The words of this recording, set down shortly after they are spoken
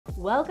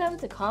Welcome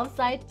to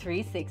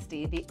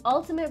CompSci360, the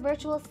ultimate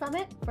virtual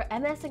summit for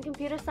MS in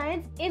Computer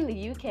Science in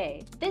the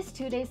UK. This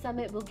two-day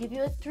summit will give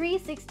you a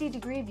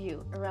 360-degree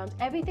view around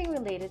everything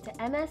related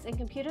to MS in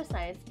Computer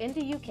Science in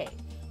the UK,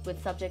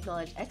 with subject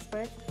knowledge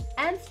experts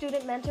and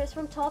student mentors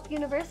from top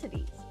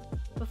universities.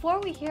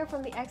 Before we hear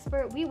from the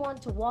expert, we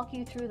want to walk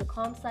you through the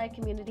CompSci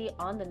community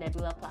on the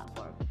Nebula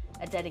platform,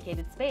 a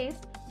dedicated space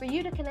for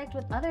you to connect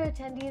with other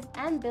attendees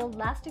and build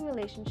lasting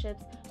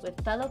relationships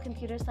with fellow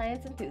computer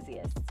science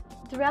enthusiasts.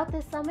 Throughout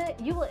this summit,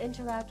 you will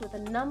interact with a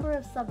number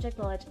of subject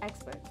knowledge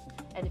experts,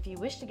 and if you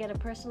wish to get a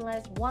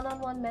personalized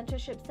one-on-one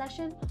mentorship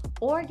session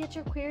or get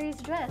your queries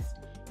addressed,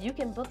 you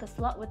can book a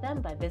slot with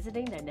them by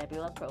visiting their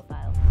Nebula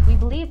profile. We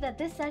believe that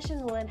this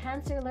session will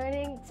enhance your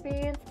learning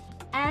experience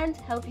and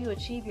help you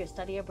achieve your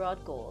study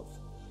abroad goals.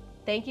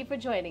 Thank you for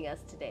joining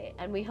us today,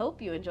 and we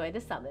hope you enjoy the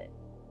summit.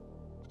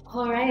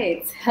 All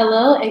right,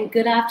 hello and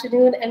good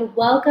afternoon, and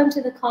welcome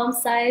to the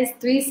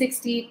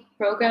CompSci360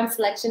 program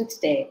selection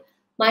today.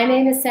 My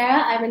name is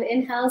Sarah. I'm an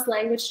in-house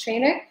language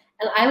trainer,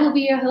 and I will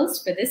be your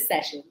host for this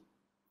session.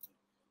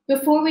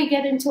 Before we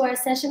get into our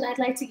session, I'd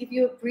like to give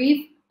you a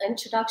brief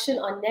introduction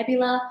on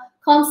Nebula,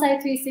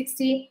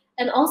 CompSci360,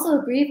 and also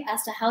a brief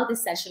as to how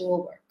this session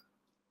will work.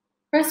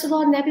 First of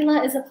all,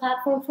 Nebula is a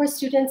platform for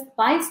students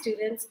by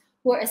students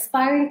who are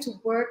aspiring to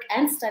work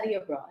and study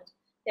abroad.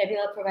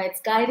 Nebula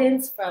provides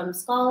guidance from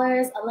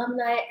scholars,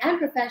 alumni, and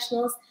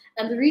professionals,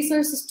 and the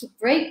resources to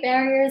break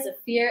barriers of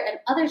fear and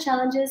other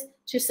challenges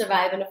to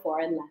survive in a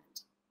foreign land.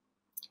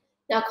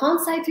 Now,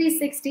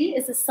 CompSci360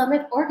 is a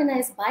summit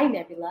organized by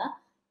Nebula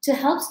to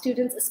help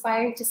students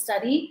aspiring to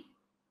study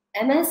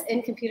MS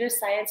in computer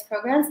science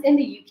programs in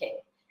the UK.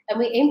 And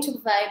we aim to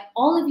provide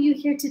all of you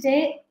here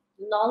today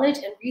knowledge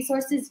and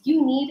resources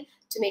you need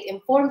to make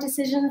informed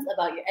decisions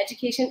about your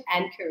education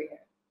and career.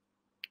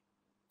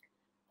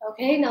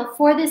 Okay, now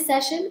for this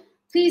session,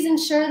 please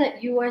ensure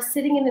that you are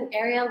sitting in an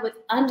area with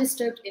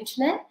undisturbed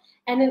internet.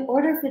 And in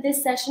order for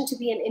this session to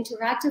be an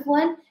interactive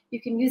one,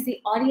 you can use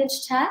the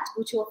audience chat,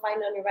 which you will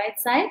find on your right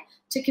side,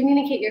 to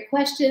communicate your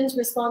questions,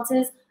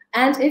 responses,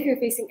 and if you're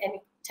facing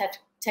any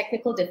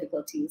technical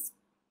difficulties.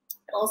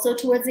 Also,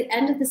 towards the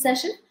end of the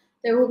session,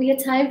 there will be a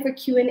time for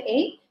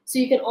Q&A, so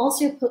you can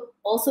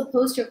also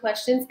post your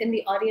questions in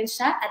the audience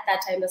chat at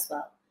that time as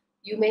well.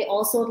 You may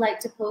also like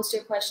to post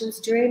your questions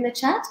during the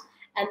chat,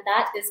 and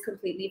that is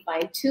completely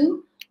fine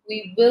too.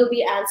 We will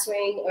be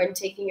answering or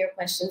taking your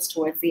questions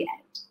towards the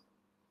end.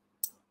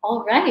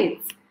 All right,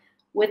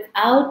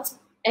 without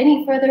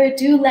any further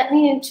ado, let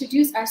me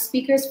introduce our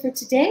speakers for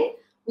today.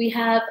 We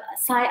have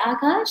Sai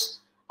Aakash.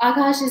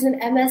 Aakash is an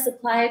MS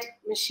Applied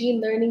Machine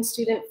Learning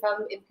student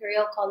from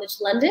Imperial College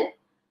London.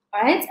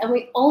 All right, and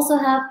we also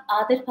have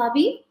Adit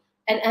Pabi,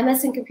 an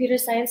MS in Computer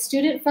Science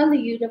student from the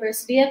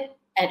University of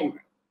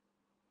Edinburgh.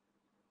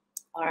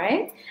 All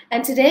right,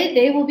 and today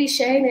they will be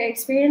sharing their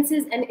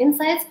experiences and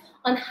insights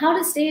on how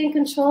to stay in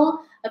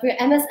control of your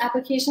MS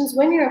applications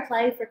when you're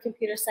applying for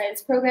computer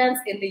science programs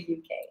in the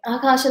UK.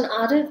 Aakash and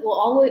Adit will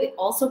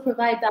also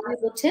provide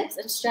valuable tips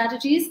and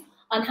strategies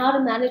on how to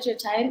manage your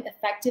time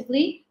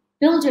effectively,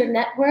 build your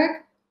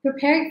network,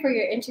 preparing for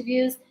your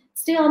interviews,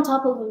 stay on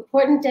top of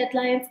important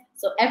deadlines.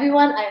 So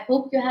everyone, I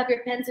hope you have your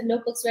pens and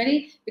notebooks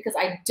ready, because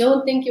I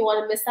don't think you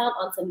want to miss out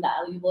on some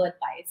valuable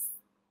advice.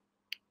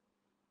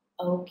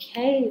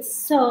 Okay,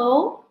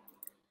 so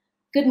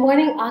good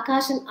morning,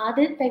 Aakash and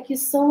Adit. Thank you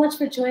so much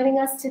for joining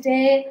us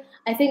today.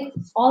 I think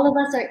all of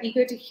us are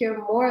eager to hear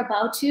more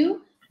about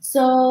you.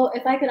 So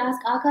if I could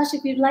ask Aakash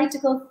if you'd like to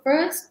go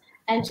first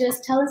and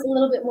just tell us a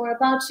little bit more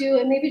about you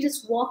and maybe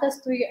just walk us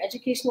through your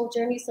educational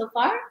journey so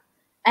far,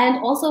 and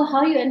also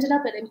how you ended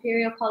up at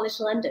Imperial College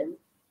London.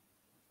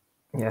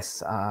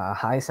 Yes,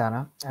 hi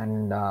Sarah,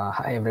 and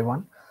hi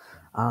everyone.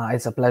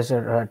 It's a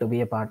pleasure to be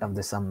a part of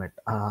the summit.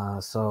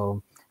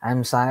 So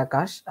I'm Sai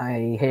Aakash.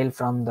 I hail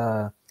from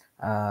the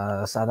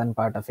southern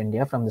part of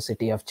India, from the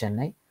city of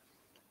Chennai.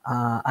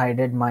 I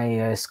did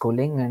my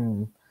schooling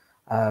in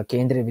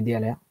Kendriya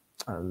Vidyalaya,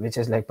 which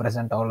is like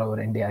present all over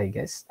India, I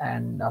guess.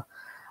 And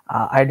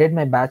I did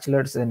my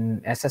bachelor's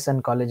in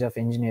SSN College of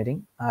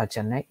Engineering,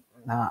 Chennai.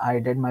 I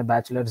did my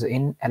bachelor's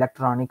in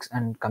Electronics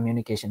and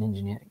Communication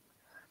Engineering.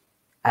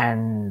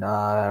 And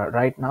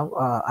right now,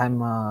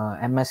 I'm a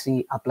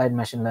MSc Applied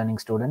Machine Learning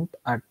student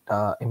at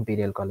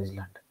Imperial College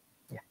London.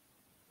 Yeah.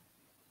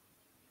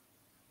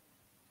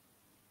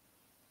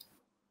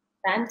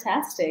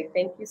 Fantastic.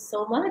 Thank you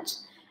so much.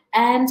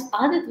 And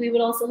Adit, we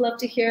would also love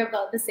to hear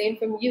about the same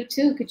from you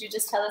too. Could you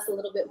just tell us a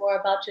little bit more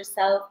about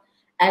yourself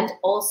and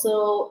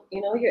also,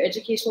 your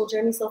educational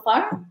journey so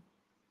far?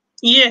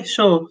 Yeah,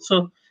 sure.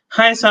 So,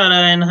 hi Sarah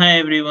and hi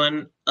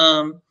everyone.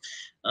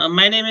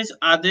 My name is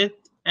Adit,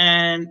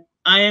 and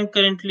I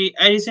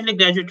recently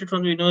graduated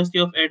from the University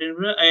of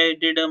Edinburgh. I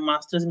did a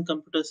master's in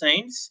computer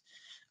science.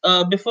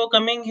 Before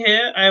coming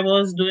here, I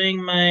was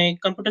doing my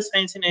computer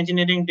science and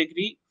engineering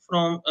degree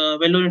from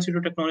Vellore Institute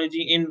of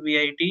Technology in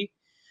VIT.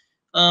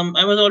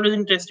 I was always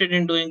interested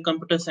in doing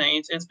computer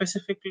science and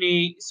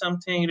specifically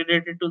something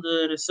related to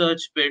the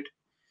research bit.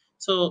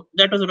 So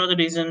that was one of the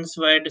reasons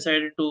why I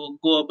decided to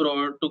go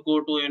abroad, to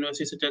go to a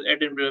university such as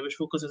Edinburgh, which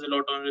focuses a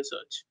lot on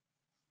research.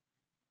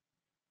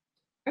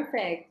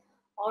 Perfect.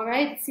 All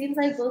right. It seems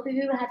like both of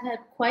you had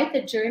quite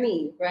the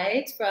journey,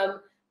 right? From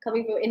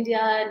coming from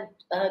India and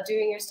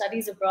doing your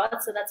studies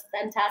abroad. So that's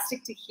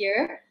fantastic to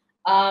hear.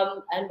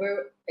 And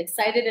we're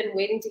excited and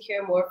waiting to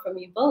hear more from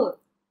you both.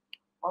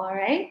 All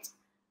right.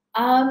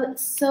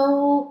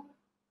 So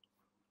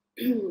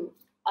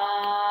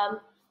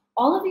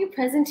all of you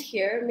present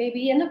here may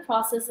be in the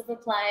process of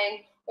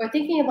applying or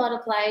thinking about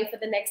applying for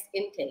the next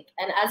intake.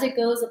 And as it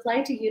goes,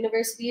 applying to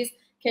universities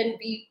can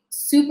be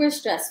super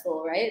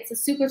stressful, right? It's a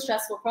super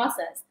stressful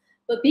process.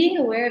 But being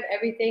aware of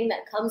everything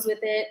that comes with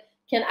it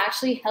can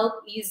actually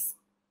help ease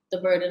the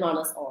burden on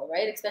us all,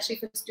 right? Especially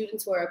for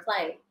students who are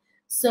applying.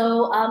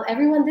 So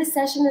everyone, this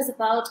session is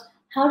about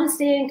how to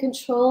stay in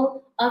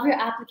control of your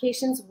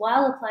applications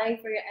while applying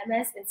for your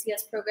MS and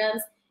CS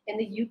programs in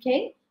the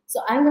UK.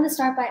 So I'm going to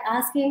start by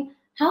asking,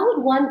 how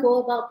would one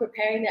go about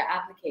preparing their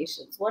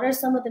applications? What are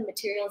some of the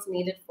materials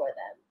needed for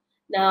them?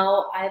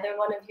 Now, either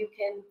one of you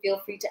can feel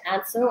free to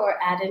answer or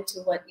add into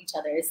what each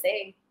other is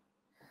saying.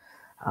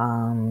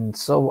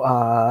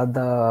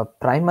 The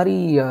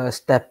primary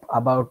step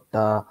about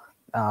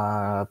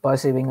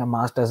pursuing a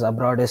master's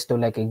abroad is to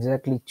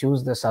exactly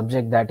choose the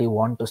subject that you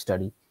want to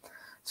study.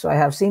 So I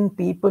have seen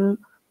people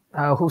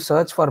who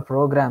search for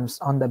programs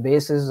on the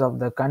basis of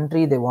the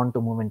country they want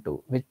to move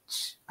into,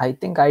 which I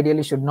think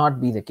ideally should not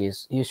be the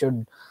case. You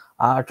should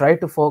try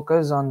to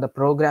focus on the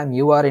program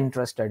you are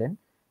interested in,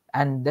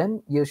 and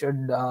then you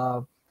should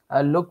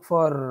look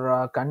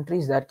for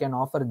countries that can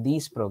offer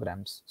these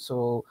programs.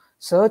 So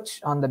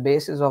search on the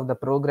basis of the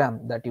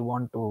program that you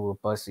want to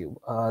pursue.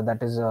 That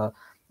is a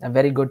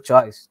very good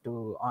choice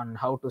on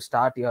how to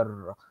start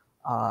your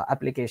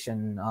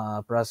application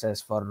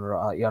process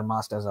for your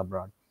master's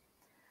abroad.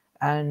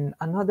 And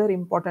another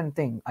important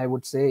thing I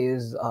would say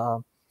is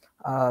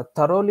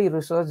thoroughly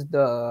research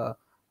the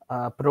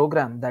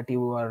program that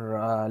you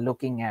are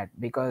looking at,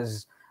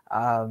 because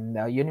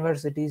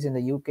universities in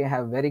the UK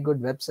have very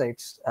good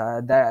websites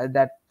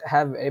that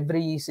have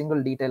every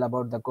single detail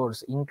about the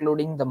course,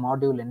 including the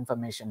module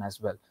information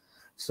as well.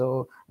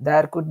 So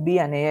there could be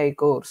an AI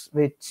course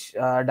which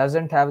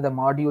doesn't have the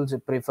modules you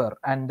prefer,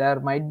 and there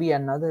might be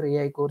another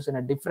AI course in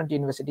a different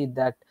university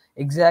that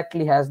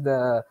exactly has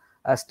the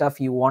stuff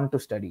you want to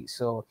study.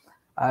 So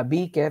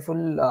be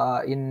careful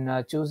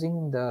in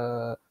choosing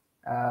the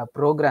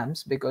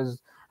programs,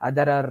 because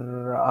there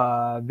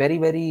are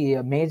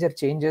very major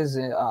changes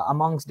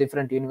amongst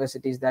different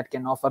universities that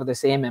can offer the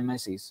same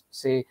MScs.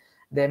 Say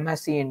the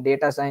MSc in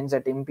data science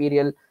at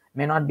Imperial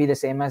may not be the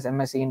same as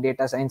MSc in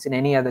data science in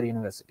any other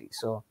university.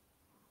 So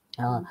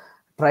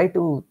try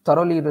to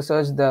thoroughly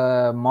research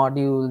the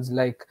modules,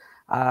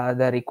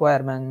 the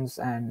requirements,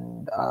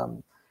 and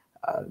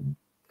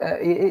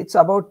it's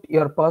about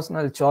your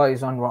personal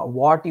choice on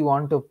what you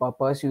want to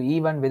pursue,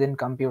 even within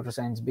computer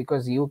science,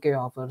 because UK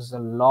offers a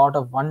lot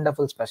of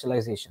wonderful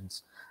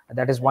specializations.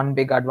 That is one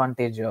big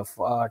advantage of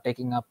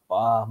taking up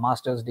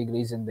master's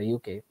degrees in the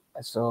UK.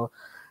 So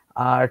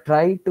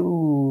try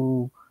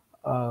to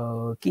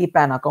keep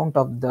an account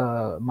of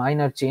the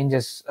minor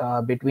changes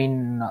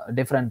between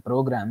different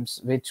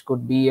programs, which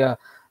could be a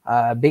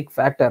big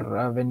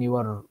factor when you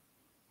are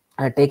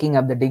taking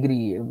up the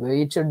degree.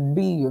 It should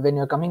be, when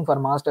you're coming for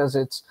masters,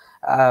 it's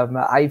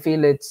I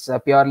feel it's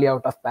purely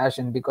out of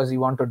passion, because you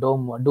want to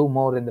do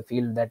more in the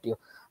field that you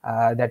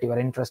are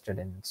interested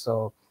in.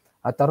 So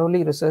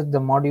thoroughly research the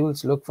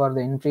modules, look for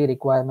the entry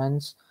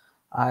requirements.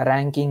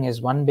 Ranking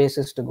is one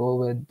basis to go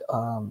with.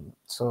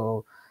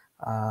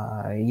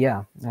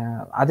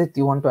 Adit,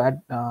 you want to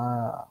add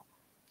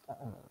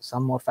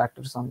some more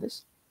factors on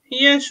this?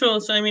 Yeah, sure.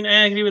 So, I mean,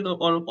 I agree with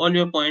all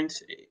your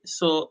points.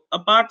 So,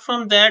 apart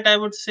from that, I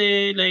would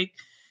say,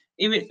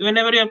 even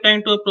whenever you're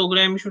applying to a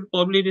program, you should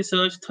probably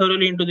research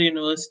thoroughly into the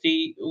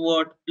university,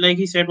 what, like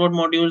he said, what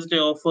modules they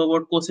offer,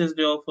 what courses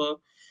they offer.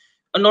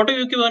 A lot of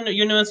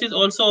universities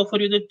also offer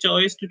you the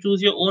choice to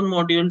choose your own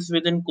modules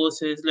within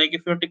courses. Like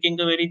if you're taking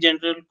a very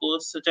general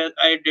course, such as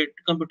I did,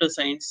 computer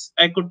science,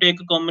 I could take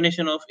a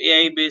combination of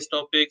AI based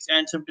topics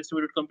and some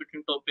distributed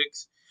computing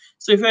topics.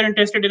 So if you're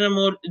interested in a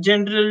more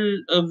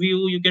general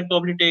view, you can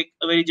probably take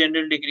a very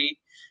general degree.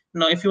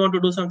 Now, if you want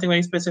to do something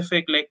very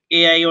specific like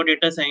AI or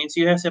data science,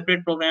 you have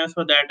separate programs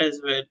for that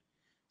as well.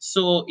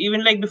 So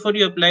even like before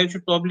you apply, you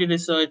should probably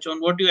research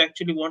on what you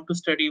actually want to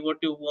study, what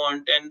you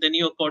want, and then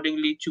you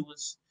accordingly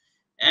choose.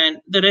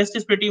 And the rest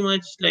is pretty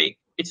much like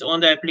it's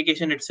on the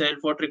application itself,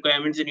 what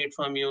requirements they need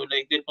from you.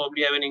 Like they'll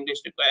probably have an English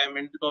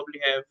requirement, they'll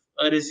probably have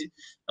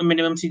a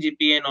minimum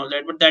CGPA and all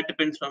that, but that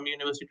depends from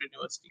university to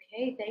university.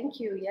 Okay, thank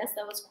you. Yes,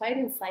 that was quite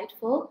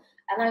insightful.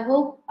 And I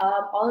hope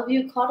all of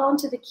you caught on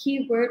to the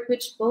key word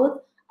which both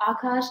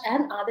Akash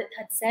and Adit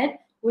had said,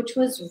 which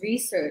was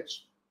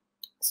research.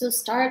 So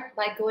start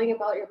by going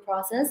about your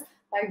process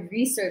by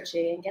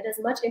researching and get as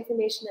much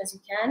information as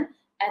you can,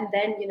 and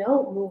then,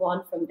 move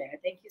on from there.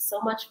 Thank you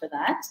so much for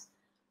that.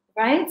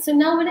 Right? So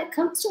now when it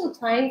comes to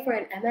applying for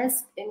an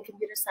MS in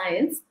computer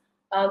science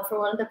for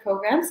one of the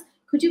programs,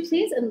 Could you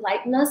please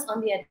enlighten us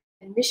on the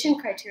admission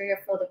criteria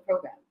for the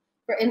program?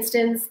 For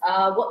instance,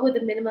 what would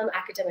the minimum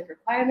academic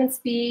requirements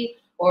be,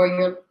 or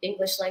your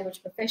English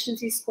language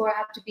proficiency score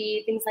have to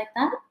be, things like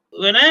that?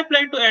 When I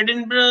applied to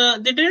Edinburgh,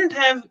 they didn't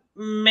have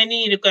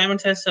many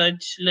requirements as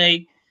such.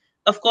 Like,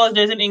 of course,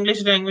 there's an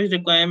English language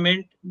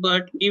requirement,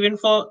 but even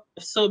for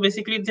so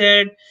basically, they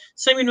had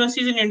some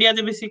universities in India,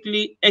 they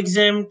basically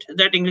exempt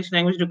that English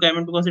language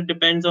requirement because it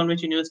depends on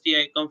which university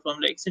I come from.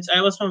 Like, since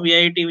I was from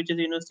VIT, which is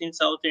a university in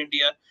South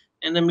India,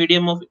 and the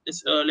medium of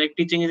like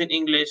teaching is in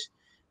English,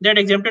 that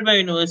exempted my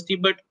university.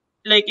 But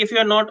like, if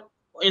you're not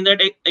in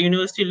that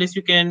university list,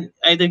 you can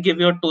either give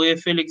your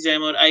TOEFL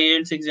exam or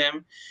IELTS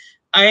exam.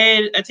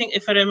 I think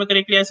if I remember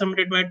correctly, I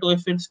submitted my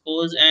TOEFL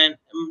scores, and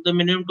the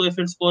minimum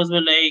TOEFL scores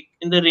were like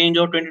in the range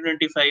of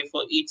 2025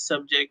 for each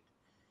subject.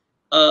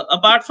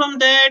 Apart from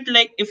that,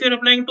 like if you're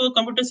applying to a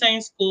computer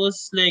science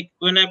course, like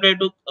when I applied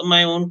to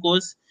my own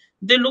course,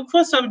 they look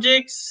for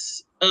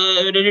subjects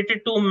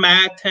related to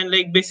math and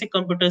like basic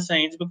computer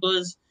science,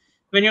 because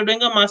when you're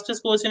doing a master's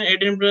course in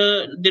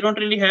Edinburgh, they don't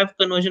really have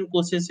conversion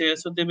courses here.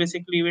 So they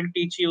basically will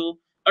teach you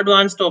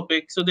advanced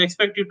topics. So they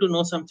expect you to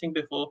know something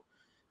before.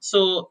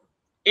 So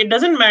it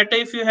doesn't matter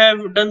if you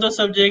have done those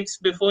subjects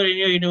before in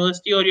your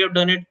university or you have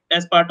done it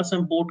as part of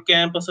some boot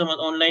camp or some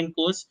online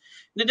course.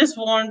 They just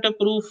want a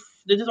proof.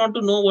 They just want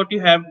to know what you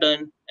have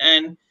done,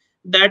 and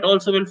that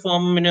also will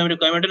form a minimum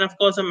requirement. And of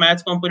course, a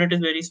maths component is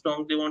very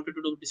strong. They want you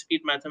to do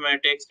discrete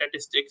mathematics,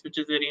 statistics, which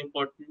is very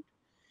important.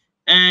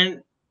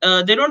 And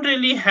they don't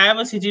really have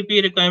a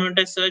CGPA requirement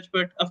as such,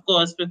 but of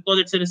course, because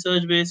it's a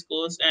research-based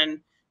course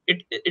and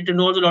it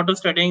involves a lot of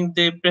studying,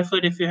 they prefer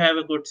if you have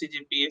a good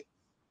CGPA.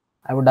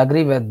 I would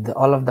agree with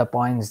all of the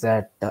points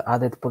that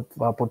Adit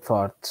put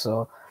forth.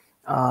 So,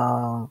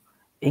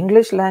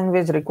 English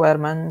language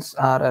requirements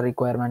are a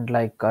requirement.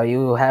 Like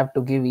you have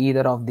to give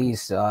either of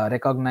these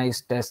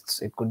recognized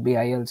tests. It could be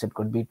IELTS, it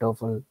could be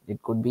TOEFL,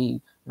 it could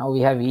be, now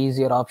we have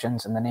easier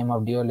options in the name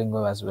of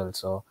Duolingo as well.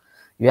 So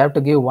you have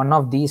to give one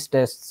of these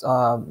tests,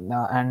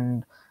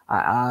 and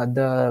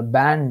the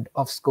band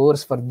of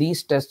scores for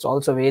these tests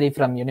also vary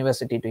from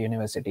university to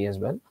university as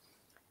well.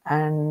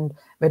 And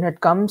when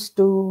it comes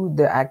to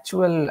the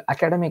actual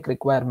academic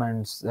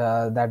requirements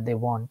that they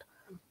want,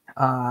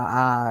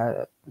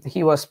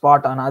 he was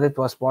spot on, Adit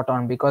was spot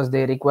on, because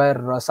they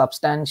require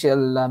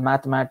substantial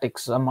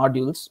mathematics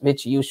modules,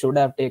 which you should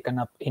have taken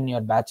up in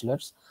your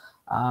bachelor's.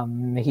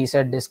 He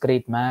said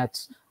discrete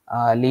maths,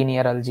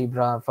 linear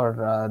algebra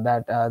for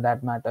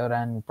that matter,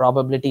 and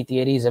probability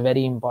theory is a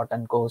very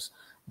important course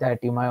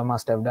that you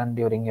must have done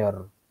during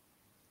your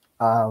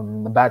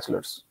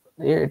bachelor's.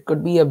 It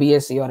could be a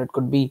BSc or it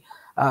could be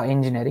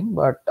engineering,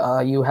 but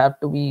you have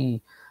to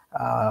be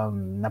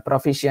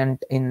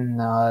proficient in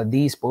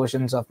these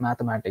portions of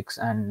mathematics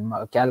and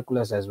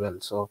calculus as well.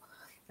 So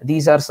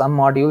these are some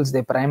modules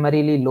they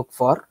primarily look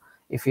for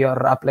if you're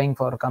applying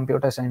for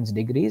computer science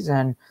degrees,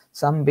 and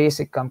some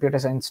basic computer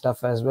science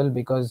stuff as well,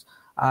 because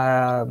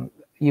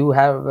you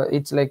have,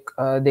 it's like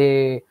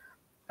they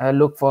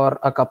look for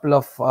a couple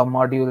of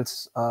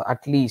modules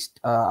at least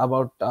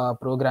about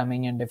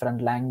programming in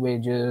different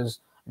languages,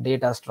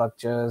 data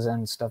structures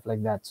and stuff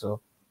like that.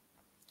 So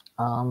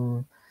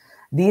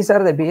these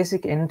are the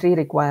basic entry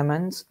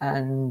requirements.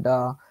 And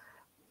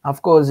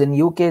of course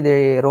in UK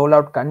they roll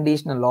out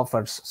conditional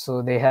offers.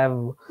 So they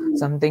have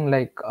something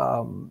like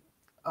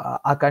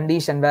a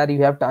condition where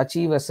you have to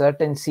achieve a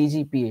certain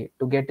CGPA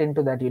to get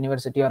into that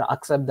university or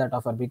accept that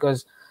offer,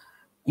 because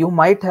you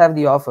might have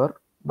the offer,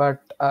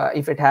 but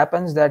if it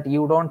happens that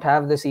you don't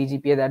have the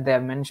CGPA that they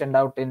have mentioned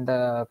out in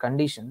the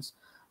conditions,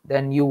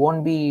 then you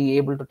won't be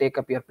able to take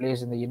up your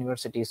place in the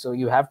university. So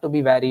you have to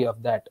be wary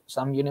of that.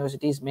 Some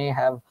universities may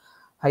have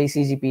high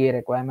CGPA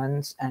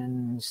requirements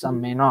and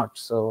some may not.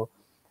 So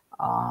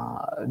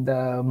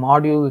the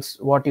modules,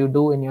 what you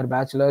do in your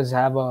bachelor's,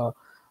 have a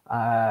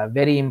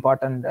very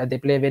important, they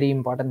play a very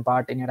important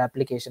part in your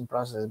application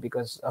process,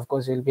 because of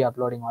course you'll be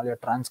uploading all your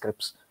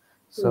transcripts.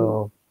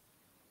 So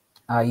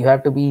you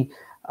have to be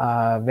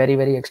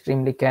very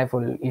extremely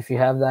careful. If you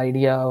have the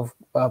idea of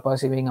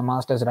pursuing a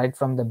master's right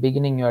from the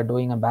beginning, you are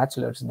doing a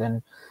bachelor's,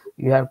 then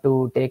you have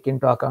to take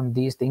into account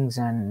these things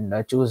and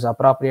choose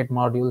appropriate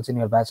modules in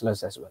your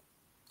bachelor's as well.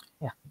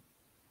 Yeah.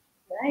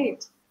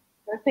 Right.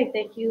 Perfect.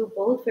 Thank you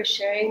both for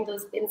sharing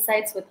those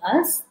insights with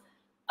us.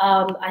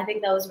 I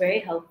think that was very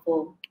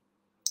helpful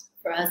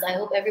for us. I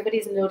hope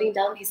everybody's noting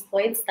down these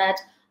points that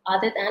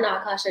Adit and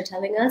Aakash are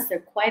telling us. They're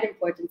quite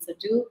important. So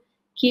do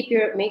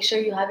make sure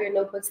you have your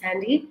notebooks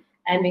handy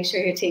and make sure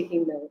you're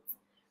taking notes,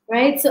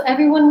 right? So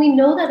everyone, we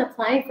know that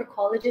applying for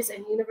colleges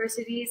and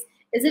universities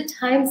is a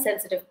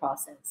time-sensitive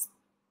process,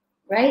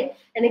 right?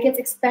 And it gets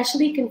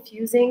especially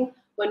confusing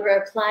when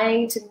we're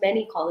applying to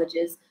many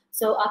colleges.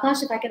 So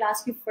Aakash, if I could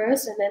ask you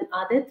first, and then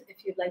Adit,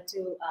 if you'd like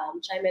to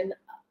chime in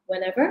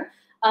whenever,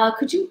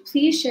 could you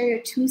please share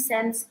your 2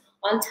 cents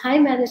on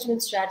time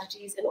management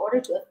strategies in order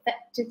to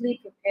effectively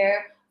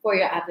prepare for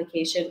your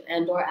application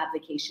and/or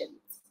applications?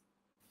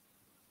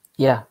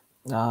 Yeah,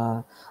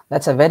 Uh,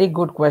 that's a very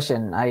good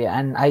question.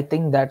 I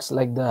think that's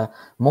like the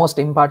most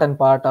important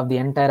part of the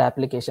entire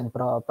application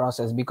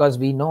process, because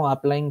we know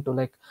applying to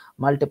like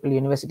multiple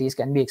universities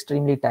can be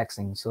extremely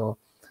taxing. So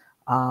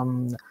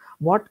um,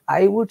 what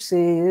I would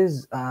say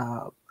is,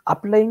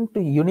 applying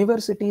to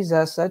universities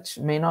as such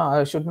may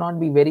not should not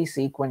be very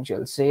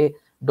sequential. Say,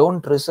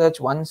 don't research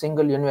one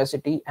single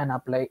university and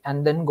apply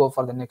and then go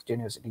for the next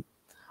university.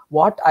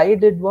 What I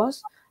did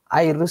was,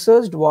 I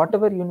researched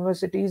whatever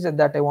universities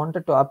that I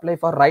wanted to apply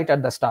for right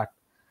at the start.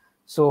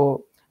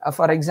 So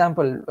for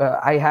example,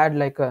 I had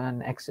like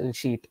an Excel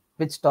sheet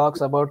which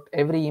talks about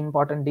every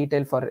important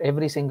detail for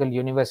every single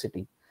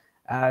university.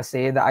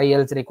 Say the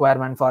IELTS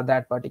requirement for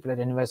that particular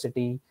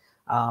university,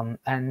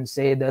 and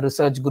say the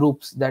research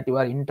groups that you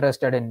are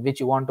interested in, which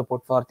you want to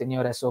put forth in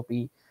your SOP,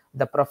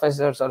 the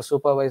professors or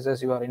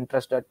supervisors you are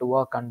interested to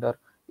work under.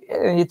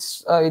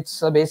 It's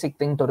a basic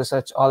thing to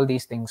research all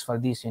these things for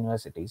these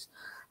universities.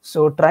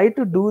 So try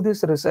to do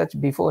this research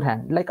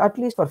beforehand, like at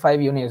least for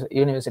five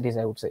universities,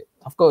 I would say.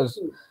 Of course,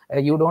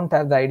 you don't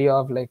have the idea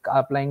of like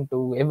applying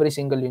to every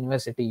single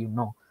university,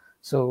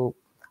 so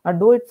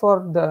do it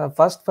for the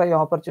first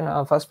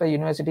five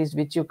universities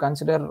which you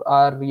consider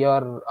are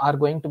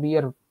going to be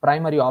your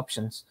primary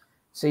options.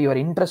 So you are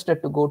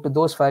interested to go to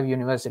those five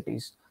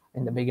universities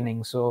in the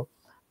beginning. So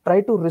try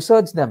to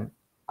research them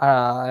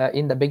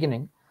in the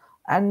beginning,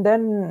 and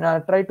then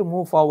try to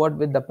move forward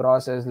with the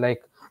process.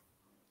 Like,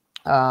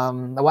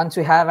 once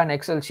we have an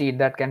Excel sheet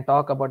that can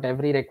talk about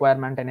every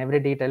requirement and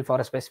every detail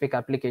for a specific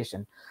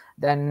application,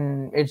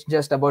 then it's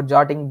just about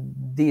jotting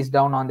these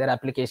down on their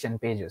application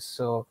pages.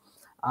 So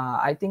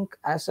I think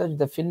as such,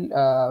 the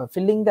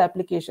filling the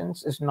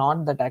applications is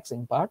not the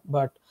taxing part,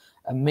 but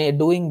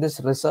doing this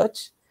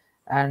research.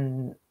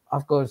 And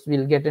of course,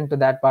 we'll get into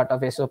that part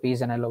of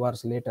SOPs and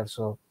LORs later.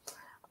 So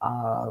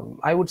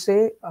I would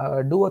say,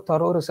 do a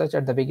thorough research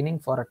at the beginning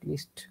for at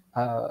least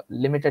a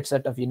limited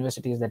set of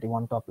universities that you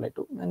want to apply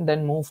to, and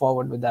then move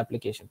forward with the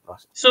application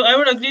process. So I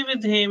would agree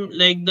with him,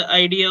 like the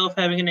idea of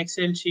having an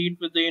Excel sheet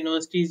with the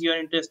universities you are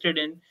interested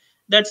in.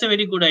 That's a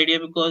very good idea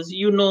because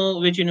you know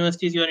which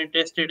universities you are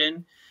interested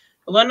in.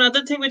 One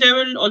other thing which I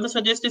will also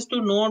suggest is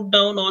to note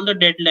down all the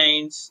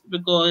deadlines,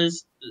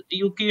 because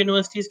UK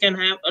universities can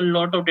have a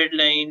lot of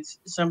deadlines.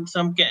 Some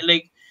can,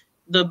 like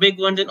the big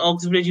ones in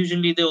Oxbridge,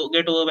 usually they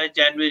get over by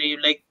January.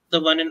 Like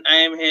the one in I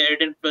am here,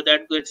 Edinburgh,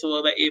 that gets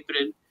over by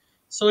April.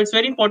 So it's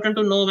very important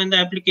to know when the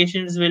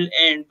applications will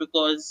end,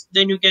 because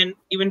then you can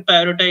even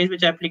prioritize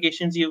which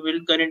applications you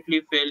will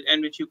currently fill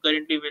and which you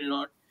currently will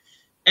not.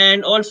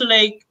 And also,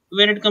 like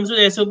when it comes to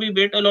the SOP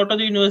bit, a lot of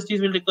the universities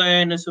will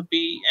require an SOP,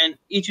 and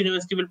each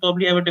university will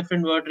probably have a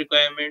different word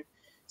requirement.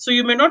 So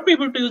you may not be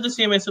able to use the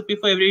same SOP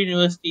for every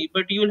university,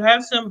 but you'll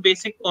have some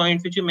basic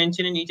points which you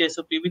mention in each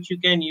SOP which you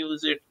can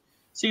use it.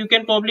 So you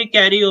can probably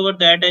carry over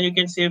that, and you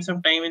can save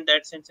some time in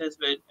that sense as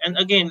well. And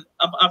again,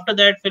 after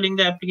that, filling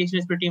the application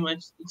is pretty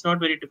much, it's not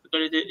very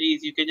difficult. It is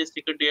easy. You can just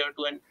take a day or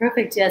two and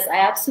Perfect. Yes, I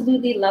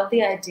absolutely love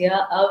the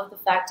idea of the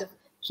fact of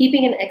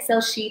keeping an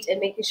Excel sheet and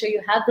making sure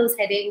you have those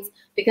headings,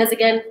 because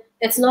again,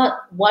 it's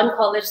not one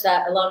college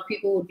that a lot of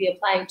people would be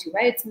applying to,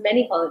 right? It's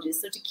many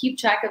colleges. So to keep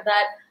track of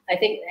that, I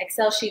think an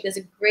Excel sheet is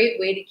a great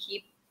way to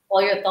keep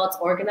all your thoughts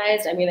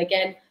organized. I mean,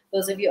 again,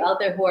 those of you out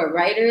there who are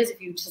writers,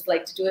 if you just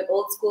like to do it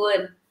old school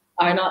and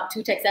are not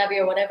too tech savvy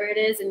or whatever it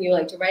is, and you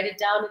like to write it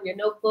down in your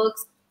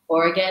notebooks,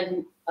 or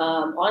again,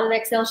 on an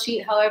Excel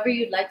sheet, however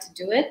you'd like to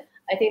do it,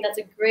 I think that's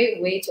a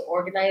great way to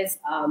organize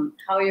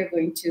how you're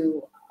going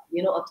to,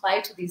 apply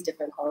to these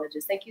different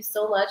colleges. Thank you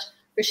so much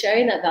for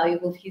sharing that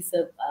valuable piece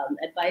of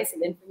advice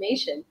and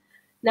information.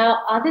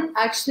 Now, Adit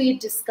actually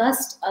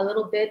discussed a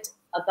little bit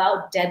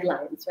about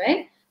deadlines,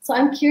 right? So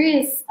I'm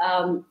curious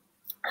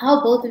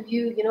how both of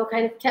you,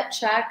 kind of kept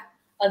track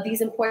of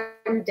these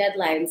important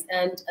deadlines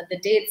and the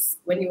dates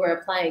when you were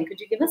applying.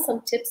 Could you give us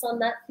some tips on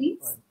that,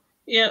 please?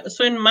 yeah.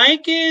 So in my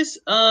case,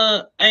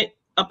 I,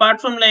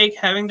 apart from like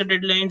having the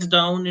deadlines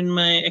down in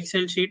my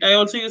Excel sheet, I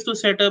also used to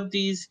set up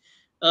these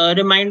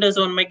reminders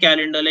on my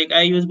calendar. Like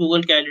I use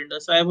Google Calendar,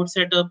 so I would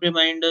set up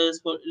reminders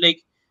for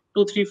like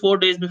 2, 3, 4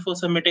 days before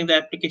submitting the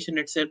application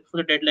itself for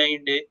the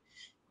deadline day.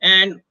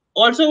 And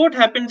also, what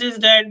happens is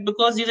that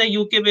because these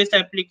are UK based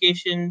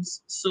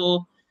applications,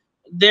 so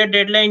their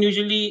deadline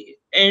usually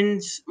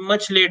ends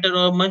much later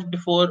or much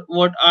before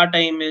what our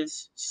time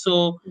is.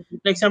 So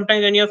like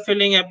sometimes when you're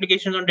filling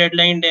applications on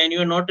deadline day and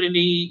you're not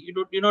really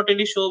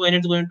sure when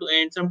it's going to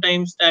end.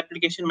 Sometimes the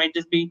application might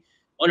just be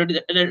already,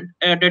 the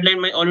deadline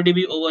might already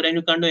be over and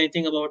you can't do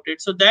anything about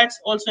it. So that's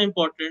also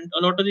important.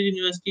 A lot of the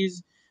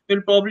universities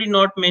will probably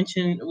not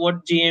mention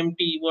what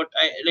GMT, what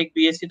I like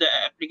BSc the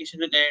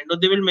application will end, or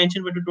they will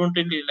mention but you don't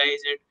really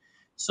realize it.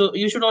 So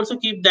you should also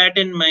keep that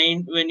in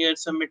mind when you're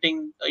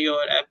submitting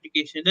your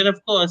application. Then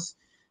of course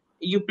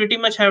you pretty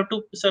much have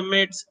to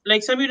submit,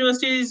 like some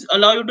universities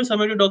allow you to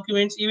submit your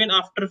documents even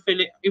after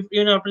filling, if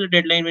even after the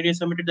deadline when you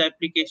submitted the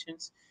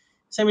applications.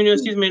 Some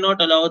universities may not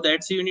allow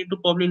that, so you need to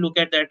probably look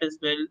at that as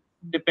well,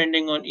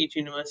 depending on each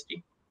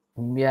university.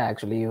 Yeah,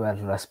 actually, you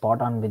are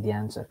spot on with the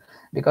answer,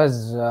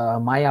 because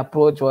my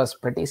approach was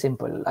pretty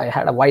simple. I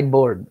had a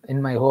whiteboard in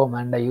my home,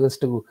 and I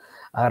used to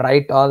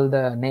write all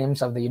the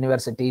names of the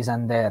universities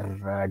and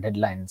their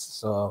deadlines.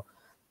 So,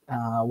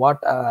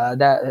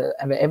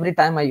 every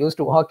time I used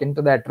to walk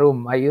into that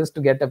room, I used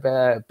to get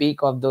a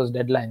peek of those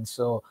deadlines.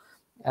 So,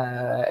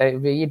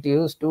 it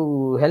used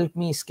to help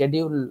me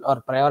schedule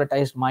or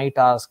prioritize my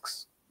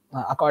tasks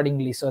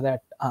accordingly, so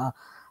that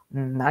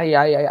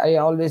I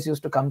always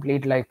used to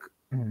complete like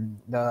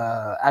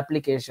the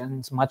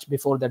applications much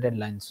before the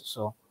deadlines.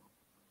 So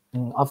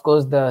of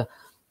course the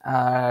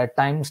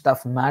time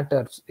stuff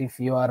matters if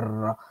you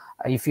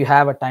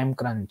have a time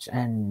crunch,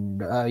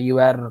 and you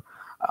are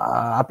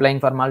applying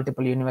for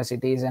multiple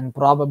universities, and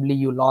probably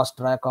you lost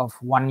track of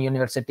one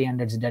university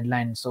and its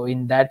deadline. So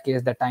in that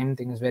case, the time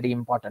thing is very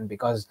important,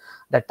 because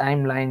the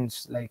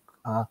timelines like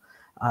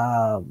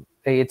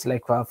it's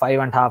like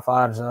 5.5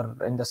 hours, or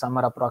in the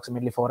summer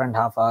approximately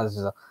 4.5 hours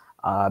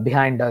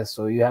behind us.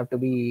 So you have to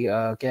be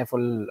careful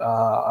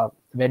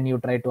when you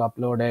try to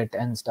upload it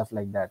and stuff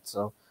like that.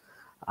 So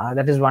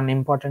that is one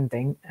important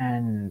thing.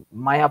 And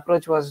my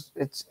approach was,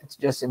 it's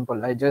just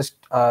simple. I just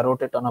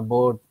wrote it on a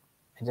board.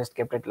 I just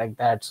kept it like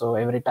that. So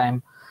every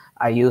time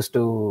I used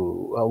to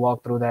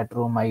walk through that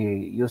room, I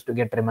used to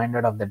get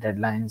reminded of the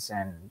deadlines.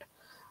 And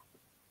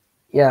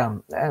yeah,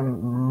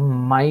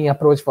 my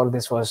approach for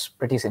this was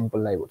pretty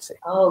simple, I would say.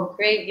 Oh,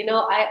 great.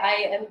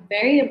 I am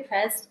very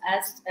impressed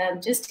as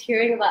just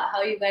hearing about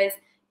how you guys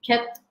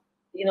kept,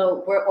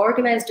 were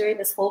organized during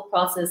this whole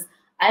process.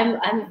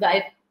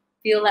 I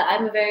feel that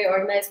I'm a very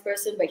organized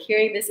person, but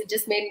hearing this, it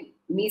just made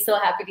me so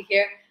happy to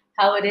hear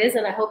how it is.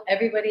 And I hope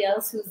everybody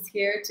else who's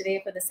here today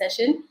for the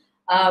session,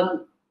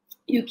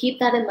 you keep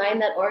that in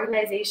mind, that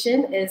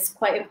organization is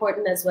quite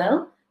important as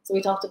well. So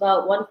we talked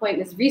about one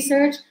point is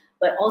research,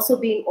 but also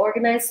being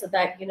organized so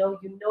that you know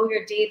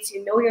your dates,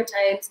 you know your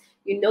times,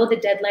 you know the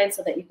deadline,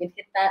 so that you can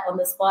hit that on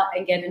the spot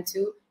and get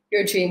into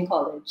your dream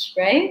college,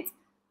 right?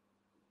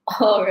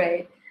 All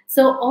right.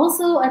 So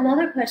also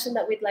another question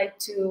that we'd like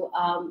to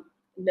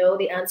know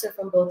the answer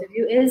from both of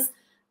you is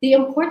the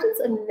importance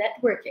of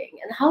networking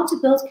and how to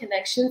build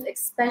connections,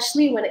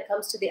 especially when it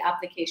comes to the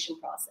application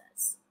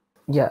process.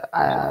 Yeah,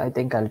 I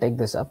think I'll take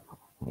this up.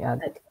 Yeah.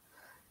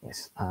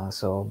 Yes.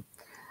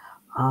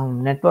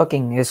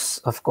 Networking is,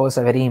 of course,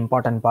 a very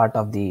important part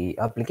of the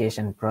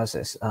application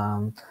process.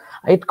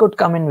 It could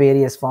come in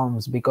various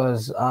forms,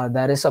 because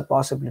there is a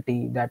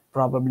possibility that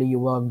probably you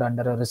worked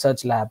under a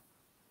research lab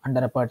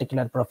under a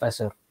particular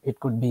professor. It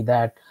could be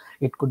that,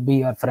 it could be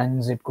your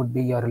friends, it could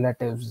be your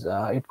relatives,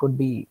 it could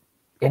be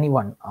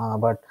anyone.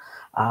 But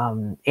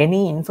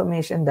any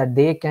information that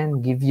they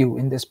can give you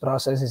in this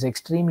process is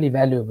extremely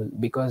valuable,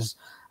 because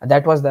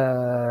that was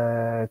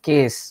the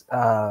case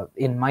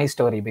in my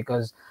story.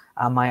 Because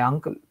my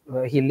uncle,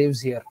 he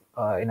lives here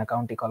in a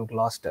county called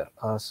Gloucester.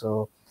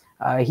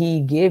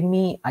 He gave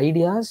me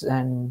ideas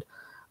and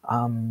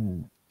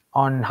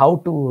on how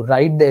to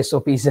write the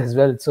SOPs as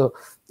well. So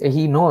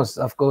he knows,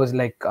 of course,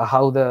 like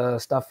how the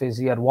stuff is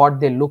here, what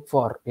they look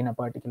for in a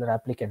particular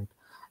applicant,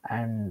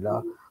 and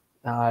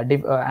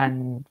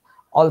and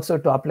also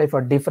to apply for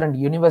different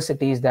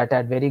universities that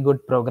had very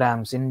good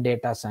programs in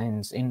data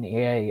science, in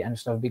AI and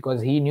stuff,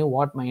 because he knew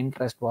what my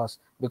interest was.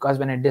 Because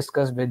when I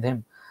discussed with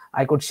him,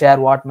 I could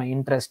share what my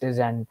interest is,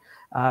 and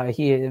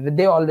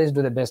they always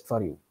do the best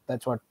for you.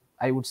 That's what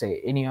I would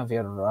say. Any of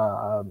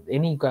your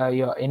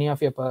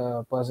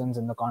persons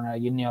in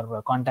in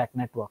your contact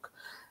network,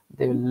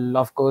 they will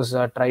of course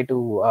try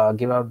to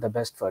give out the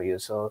best for you.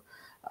 So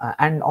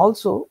and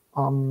also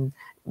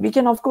we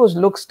can of course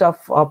look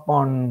stuff up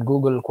on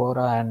Google,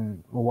 Quora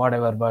and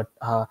whatever, but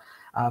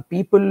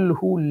people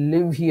who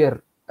live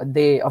here,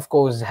 they of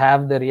course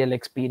have the real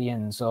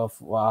experience of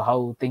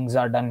how things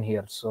are done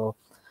here. So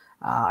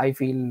I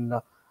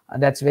feel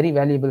that's very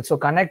valuable. So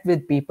connect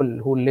with people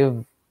who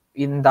live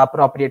in the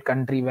appropriate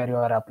country where you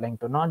are applying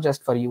to, not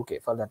just for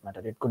UK for that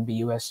matter. It could be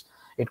US,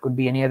 it could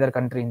be any other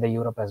country in the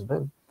Europe as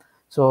well.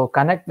 So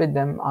connect with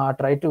them,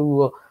 try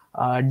to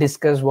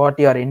discuss what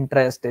your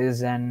interest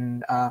is,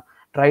 and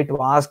try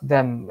to ask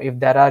them if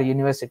there are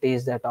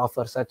universities that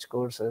offer such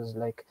courses.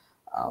 Like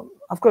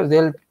of course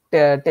they'll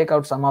take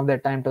out some of their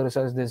time to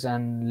research this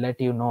and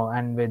let you know.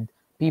 And with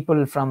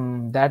people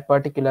from that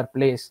particular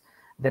place,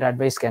 their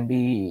advice can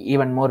be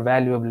even more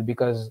valuable,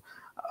 because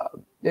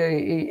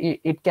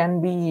it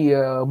can be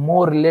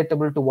more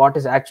relatable to what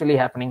is actually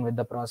happening with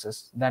the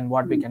process than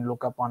what we can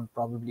look up on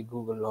probably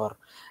Google or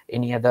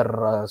any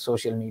other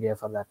social media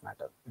for that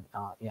matter.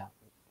 Yeah,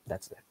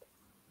 that's that.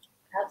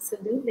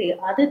 Absolutely.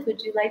 Adit, would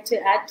you like to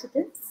add to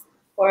this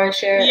or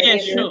share Yeah,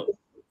 any of your? sure.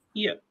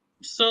 Yeah.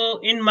 So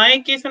in my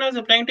case, when I was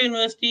applying to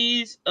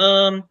universities,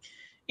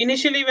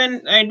 initially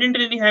when I didn't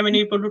really have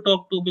any people to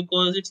talk to,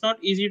 because it's not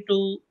easy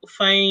to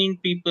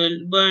find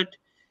people. But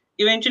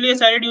eventually, I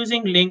started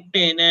using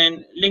LinkedIn,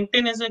 and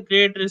LinkedIn is a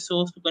great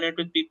resource to connect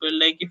with people.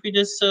 Like if you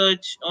just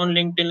search on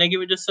LinkedIn, like if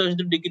you just search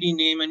the degree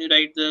name and you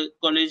write the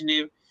college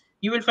name,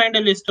 you will find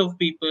a list of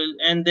people,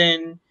 and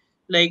then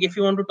Like if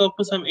you want to talk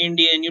to some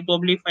Indian, you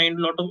probably find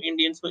a lot of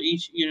Indians for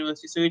each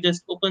university. So you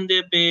just open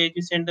their page,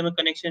 you send them a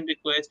connection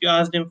request, you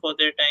ask them for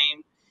their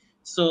time.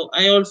 So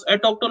I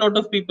talked to a lot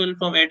of people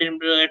from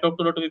Edinburgh. I talked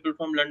to a lot of people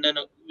from London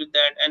with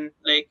that, and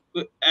like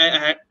I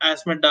had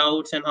asked my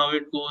doubts and how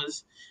it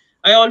goes.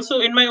 I also,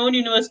 in my own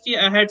university,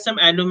 I had some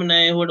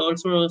alumni who had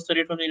also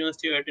studied from the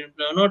University of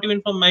Edinburgh, not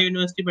even from my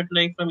university, but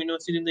like from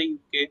universities in the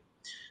UK.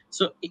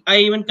 So I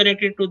even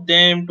connected to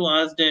them to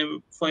ask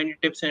them for any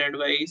tips and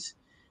advice.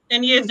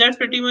 And yes, that's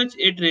pretty much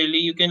it really.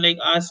 You can like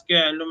ask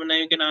your alumni,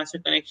 you can ask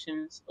your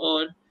connections,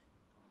 or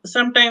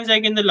sometimes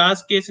like in the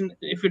last case,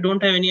 if you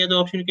don't have any other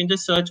option, you can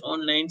just search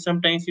online.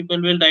 Sometimes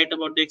people will write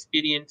about the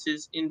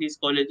experiences in these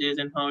colleges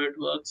and how it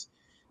works.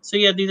 So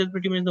yeah, these are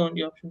pretty much the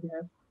only options we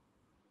have.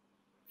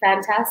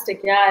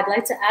 Fantastic. Yeah, I'd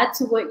like to add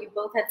to what you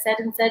both had said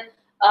and said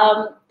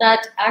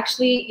that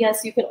actually,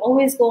 yes, you can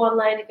always go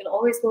online, you can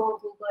always go on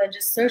Google and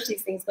just search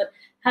these things, but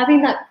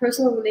having that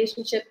personal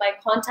relationship by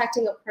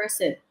contacting a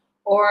person,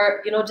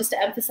 or, you know, just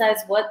to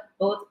emphasize what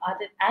both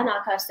Adit and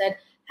Akash said,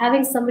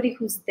 having somebody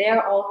who's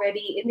there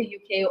already in the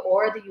UK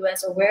or the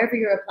US or wherever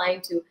you're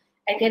applying to,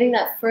 and getting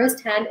that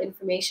first-hand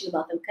information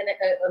about them,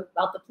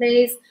 about the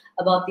place,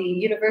 about the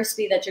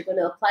university that you're going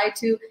to apply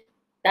to,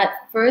 that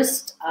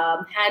first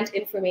hand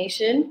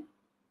information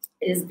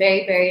is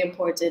very, very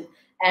important.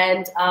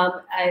 And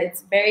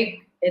it's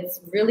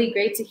really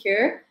great to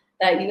hear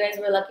that you guys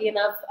were lucky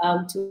enough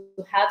to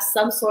have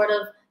some sort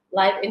of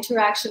live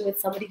interaction with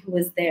somebody who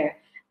was there.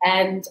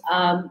 And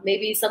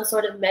maybe some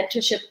sort of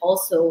mentorship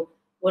also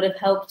would have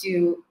helped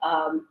you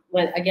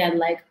when, again,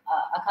 like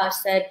Akash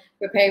said,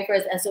 preparing for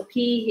his SOP,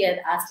 he had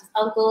asked his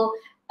uncle.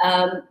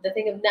 The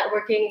thing of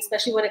networking,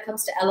 especially when it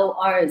comes to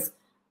LORs,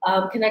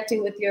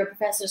 connecting with your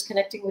professors,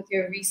 connecting with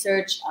your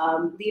research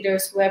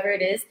leaders, whoever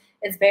it is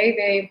very,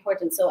 very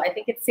important. So I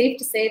think it's safe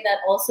to say that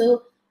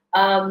also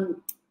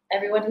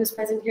everyone who's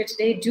present here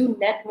today, do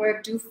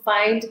network, do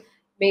find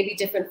maybe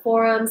different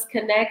forums,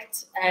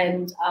 connect,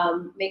 and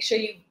make sure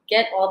you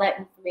get all that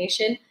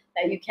information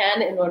that you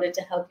can in order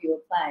to help you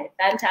apply.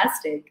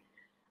 Fantastic.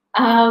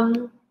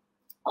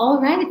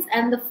 All right,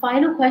 and the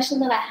final question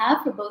that I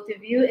have for both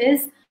of you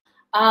is,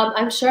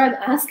 I'm sure I'm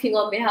asking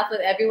on behalf of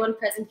everyone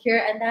present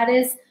here, and that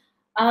is,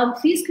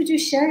 please could you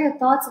share your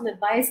thoughts and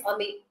advice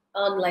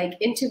on like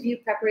interview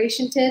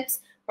preparation tips,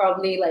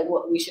 probably like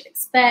what we should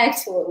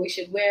expect, what we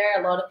should wear.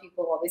 A lot of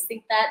people always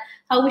think that,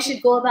 how we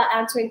should go about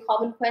answering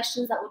common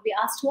questions that would be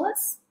asked to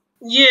us.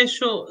 Yeah,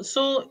 sure.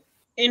 So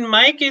in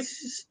my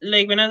case,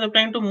 like when I was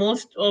applying to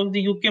most of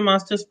the UK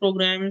masters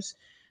programs,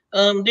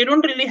 they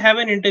don't really have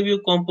an interview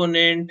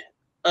component.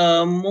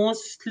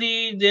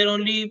 Mostly they're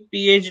only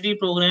PhD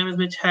programs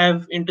which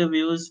have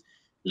interviews.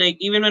 Like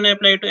even when I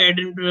applied to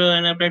Edinburgh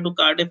and I applied to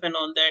Cardiff and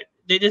all that,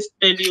 they just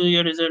tell you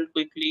your result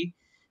quickly.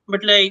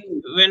 But like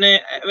when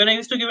I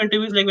used to give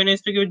interviews, like when I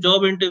used to give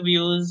job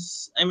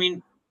interviews, I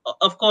mean,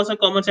 of course, a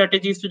common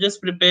strategy is to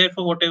just prepare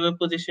for whatever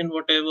position,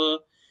 whatever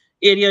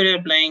area you're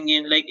applying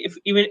in. Like if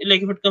even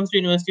like if it comes to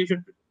university, you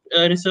should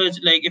research.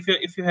 Like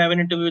if you have an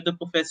interview with the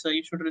professor,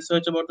 you should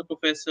research about the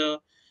professor,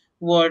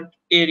 what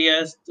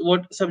areas,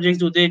 what subjects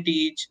do they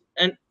teach,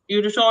 and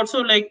you should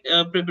also like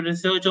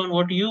research on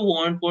what you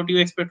want, what you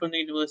expect from the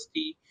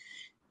university,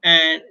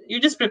 and you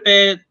just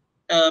prepare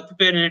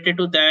related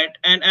to that.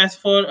 And as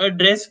for a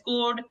dress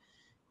code,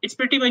 it's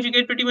pretty much, you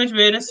can pretty much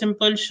wear a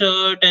simple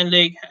shirt and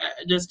like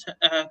just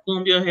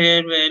comb your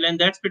hair well, and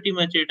that's pretty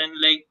much it. And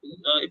like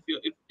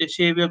if they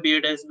shave your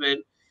beard as well,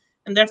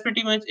 and that's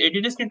pretty much it.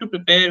 You just need to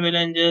prepare well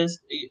and just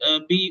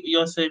be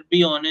yourself,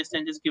 be honest,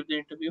 and just give the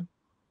interview.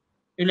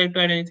 You like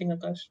to add anything,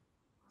 Akash?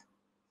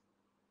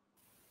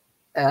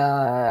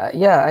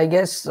 Yeah, I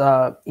guess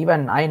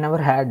even I never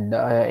had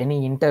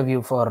any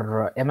interview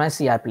for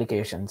MSc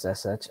applications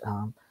as such.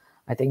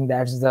 I think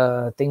that's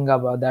the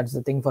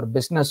thing for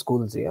business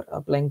schools here.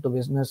 Applying to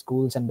business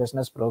schools and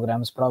business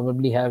programs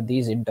probably have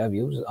these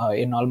interviews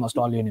in almost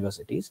all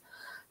universities.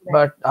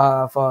 Right.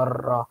 But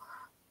for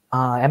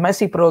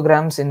MSc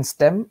programs in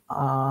STEM,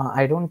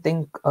 I don't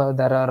think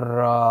there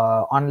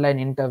are online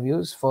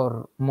interviews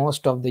for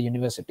most of the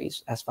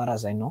universities, as far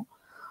as I know.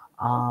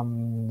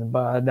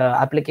 But the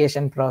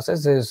application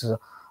process is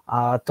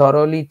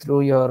thoroughly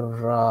through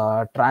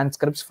your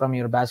transcripts from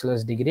your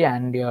bachelor's degree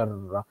and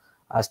your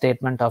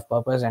statement of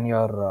purpose and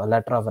your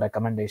letter of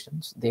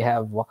recommendations. They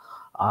have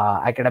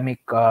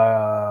academic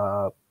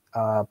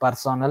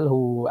personnel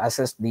who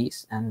assess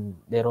these and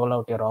they roll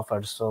out your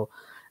offers. So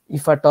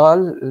if at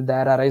all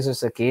there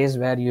arises a case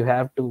where you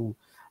have to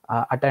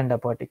attend a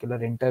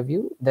particular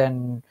interview,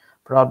 then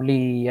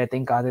probably I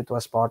think Adit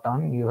was spot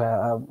on. You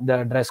have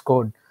the dress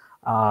code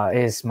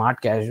is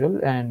smart casual,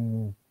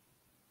 and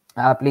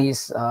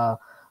please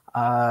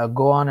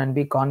go on and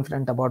be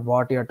confident about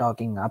what you're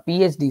talking.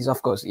 PhDs,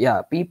 of course,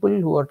 yeah, people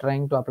who are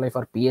trying to apply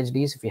for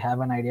PhDs, if you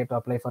have an idea to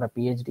apply for a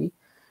PhD,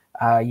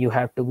 you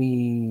have to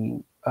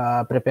be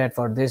prepared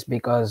for this,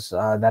 because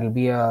there'll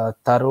be a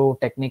thorough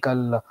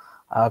technical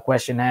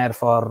questionnaire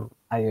for,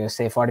 I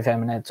say, 45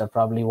 minutes or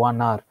probably 1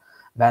 hour,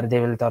 where they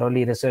will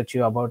thoroughly research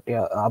you about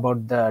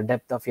the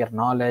depth of your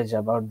knowledge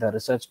about the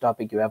research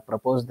topic you have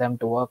proposed them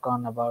to work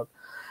on about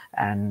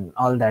and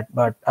all that.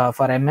 But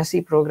for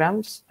MSc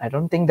programs, I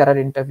don't think there are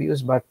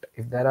interviews, but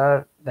if there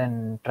are,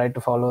 then try to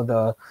follow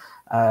the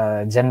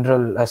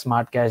general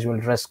smart casual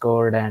dress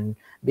code and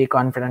be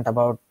confident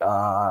about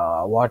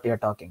what you're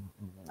talking.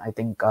 I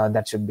think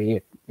that should be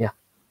it. Yeah.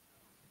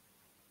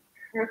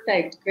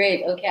 Perfect.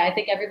 Great. Okay. I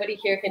think everybody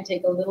here can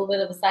take a little bit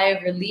of a sigh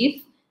of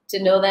relief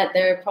to know that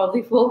there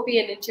probably won't be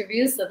an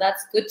interview. So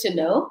that's good to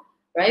know,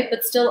 right?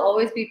 But still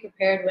always be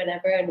prepared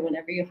whenever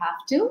you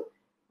have to,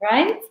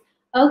 right?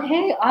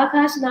 Okay.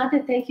 Aakash and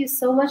Adit, thank you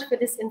so much for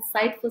this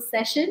insightful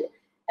session.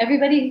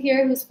 Everybody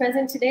here who's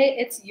present today,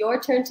 it's your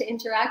turn to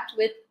interact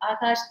with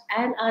Aakash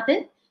and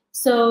Adit.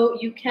 So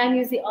you can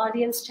use the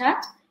audience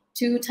chat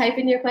to type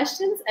in your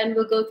questions and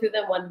we'll go through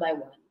them one by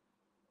one.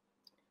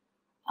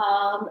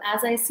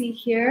 As I see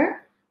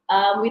here,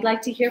 we'd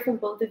like to hear from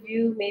both of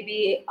you,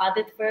 maybe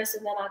Adit first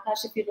and then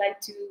Aakash, if you'd like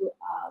to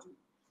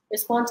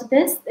respond to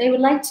this. They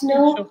would like to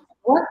know,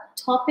 what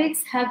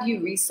topics have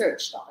you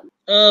researched on?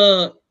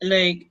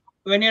 Like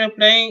when you're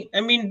applying,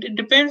 I mean, it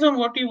depends on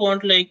what you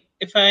want. Like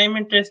if I'm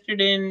interested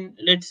in,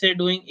 let's say,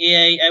 doing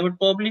AI, I would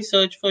probably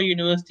search for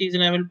universities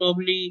and I will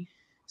probably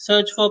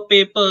search for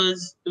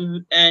papers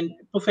and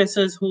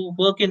professors who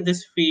work in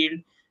this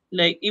field.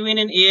 Like even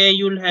in AI,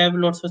 you'll have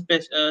lots of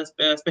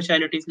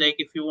specialities. Like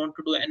if you want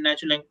to do a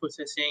natural language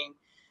processing,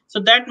 so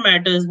that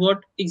matters.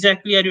 What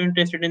exactly are you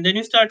interested in? Then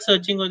you start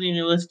searching on the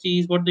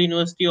universities, what the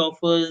university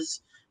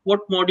offers,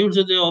 what modules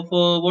do they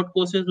offer, what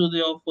courses do they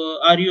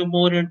offer. Are you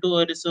more into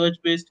a research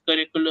based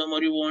curriculum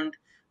or you want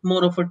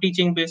more of a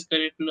teaching based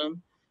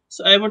curriculum?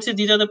 So I would say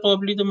these are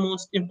probably the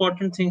most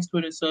important things to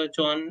research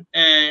on.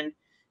 And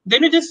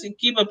then you just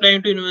keep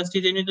applying to university,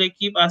 then you like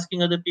keep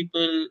asking other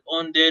people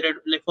on their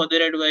like for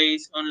their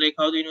advice on like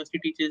how the university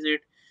teaches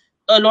it.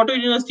 A lot of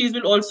universities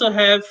will also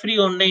have free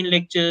online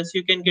lectures.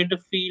 You can get a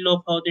feel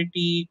of how they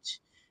teach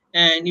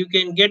and you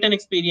can get an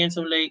experience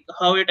of like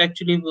how it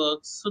actually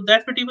works. So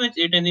that's pretty much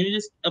it. And then you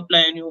just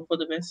apply and you hope for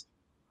the best.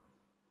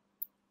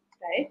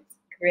 Right.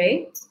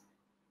 Great.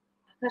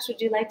 Aakash,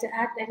 would you like to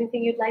add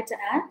anything you'd like to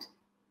add?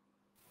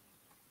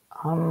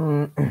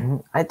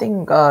 I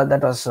think that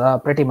was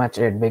pretty much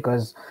it,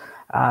 because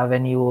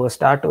when you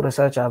start to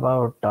research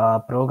about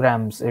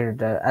programs,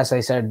 as I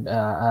said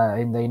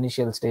in the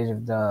initial stage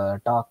of the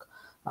talk,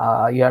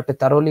 you have to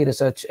thoroughly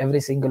research every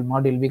single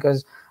module,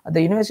 because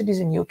the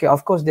universities in UK,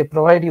 of course, they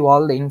provide you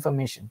all the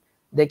information.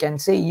 They can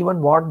say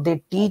even what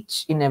they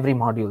teach in every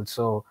module,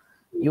 so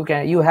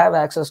you have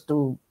access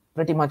to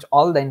pretty much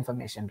all the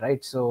information,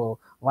 right? So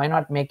why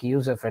not make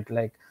use of it?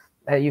 Like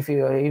if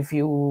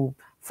you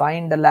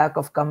find a lack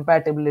of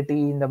compatibility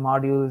in the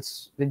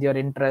modules with your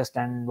interest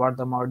and what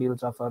the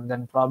modules offer,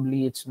 then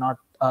probably it's not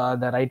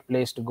the right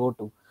place to go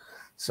to.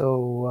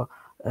 So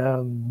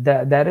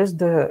there is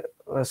the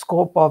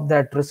scope of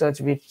that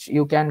research which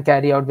you can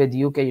carry out with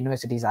UK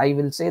universities. I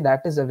will say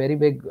that is a very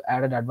big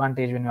added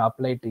advantage when you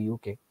apply to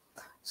UK.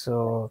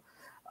 So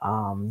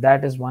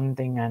that is one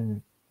thing.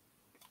 And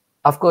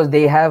of course,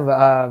 they have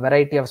a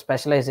variety of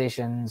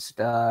specializations,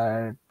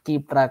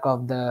 keep track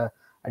of the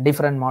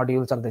different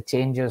modules or the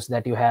changes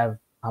that you have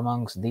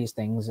amongst these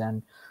things.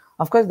 And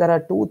of course, there are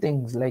two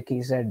things, like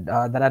he said,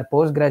 there are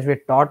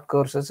postgraduate taught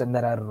courses and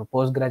there are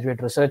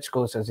postgraduate research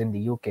courses in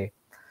the UK.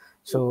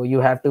 So you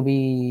have to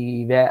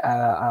be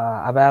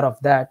aware of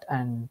that.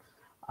 And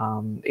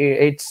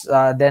it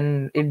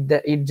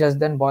just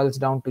then boils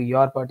down to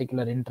your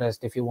particular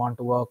interest. If you want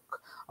to work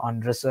on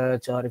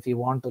research, or if you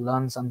want to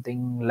learn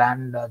something,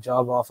 land a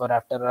job offer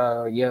after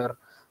a year,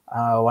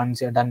 once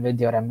you're done with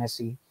your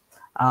MSc,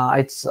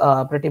 it's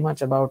pretty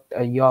much about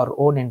your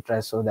own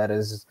interest. So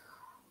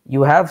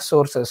you have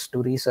sources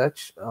to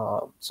research.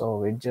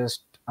 So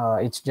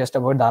it's just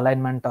about the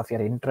alignment of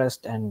your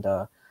interest and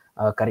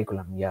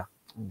curriculum. Yeah,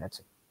 that's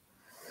it.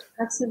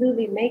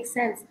 Absolutely, makes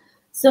sense.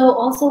 So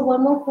also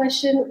one more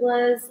question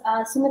was,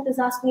 Sumit is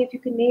asking if you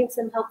could name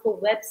some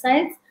helpful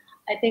websites.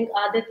 I think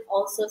Adit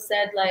also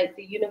said like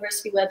the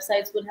university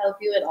websites would help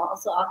you, and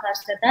also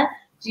Aakash said that.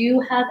 Do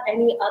you have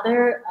any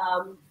other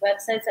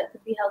websites that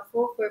could be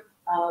helpful for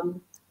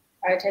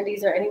our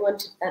attendees or anyone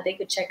that they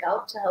could check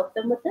out to help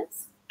them with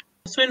this?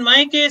 So in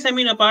my case, I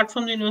mean, apart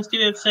from the university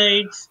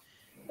websites,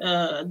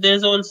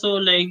 there's also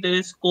like there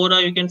is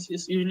Quora. You can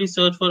usually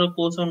search for a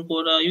course on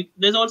Quora.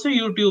 There's also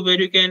YouTube where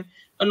you can.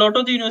 A lot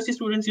of the university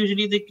students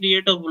usually they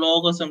create a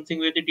vlog or something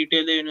where they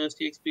detail their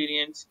university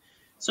experience.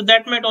 So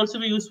that might also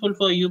be useful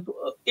for you.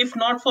 If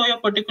not for your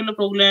particular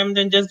program,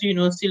 then just the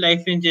university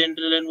life in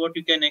general and what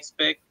you can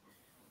expect.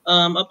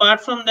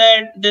 Apart from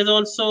that, there's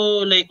also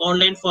like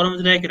online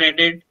forums like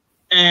Reddit,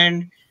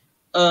 and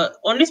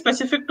only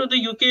specific to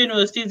the UK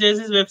universities, there's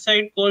this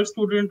website called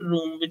Student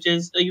Room, which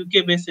is a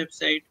UK-based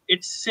website.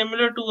 It's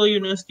similar to a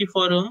university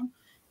forum,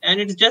 and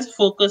it's just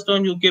focused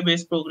on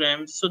UK-based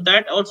programs. So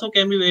that also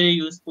can be very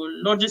useful,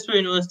 not just for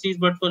universities,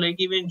 but for like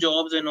even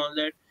jobs and all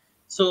that.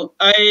 So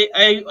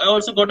I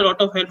also got a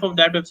lot of help from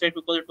that website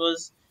because it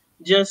was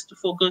just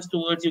focused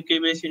towards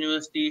UK-based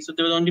universities. So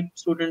there were only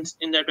students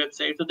in that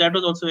website. So that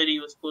was also very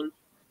useful.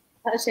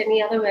 Hush,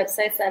 any other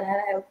websites that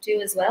have helped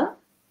you as well?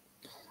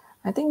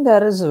 I think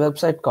there is a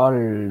website called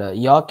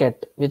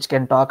Yocket, which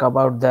can talk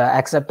about the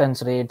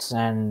acceptance rates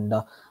and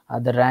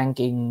the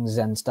rankings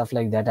and stuff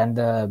like that, and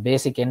the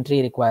basic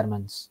entry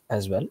requirements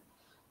as well.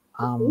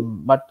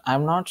 But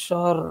I'm not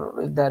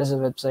sure if there is a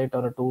website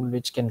or a tool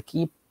which can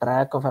keep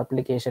track of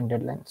application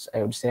deadlines.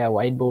 I would say a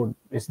whiteboard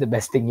is the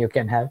best thing you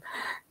can have.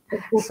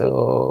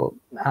 So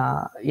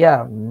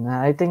yeah,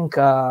 I think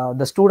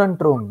the student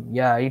room,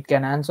 yeah, it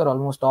can answer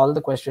almost all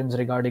the questions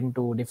regarding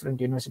to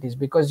different universities,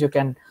 because you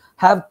can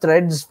have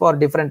threads for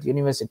different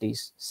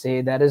universities.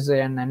 Say there is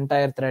an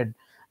entire thread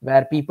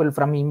where people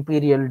from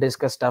Imperial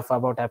discuss stuff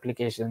about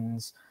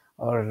applications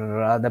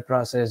or the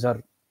process,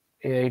 or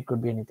it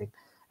could be anything.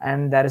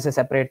 And there is a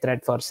separate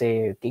thread for,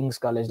 say, King's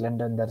College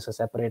London. There's a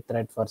separate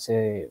thread for,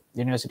 say,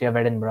 University of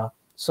Edinburgh.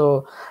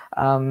 So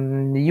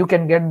you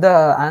can get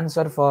the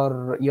answer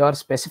for your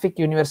specific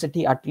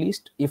university, at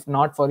least, if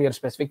not for your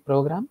specific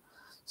program.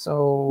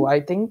 So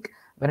I think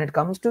when it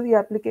comes to the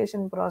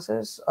application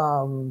process,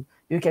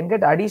 you can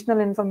get additional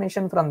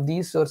information from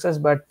these sources,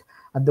 but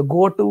the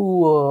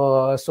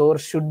go-to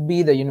source should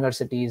be the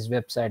university's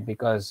website,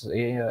 because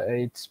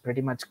it's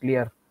pretty much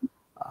clear.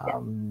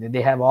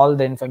 They have all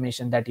the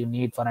information that you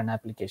need for an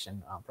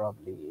application,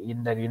 probably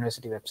in the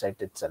university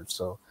website itself.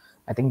 So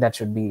I think that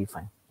should be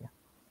fine. Yeah.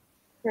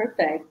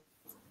 Perfect.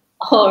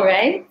 All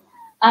right.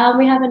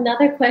 We have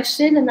another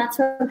question, and that's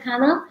from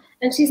Hannah.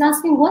 And she's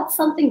asking, what's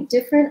something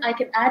different I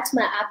can add to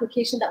my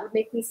application that would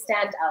make me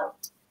stand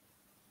out?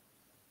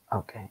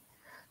 Okay.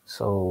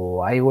 So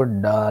I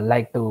would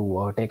like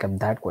to take up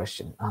that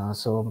question.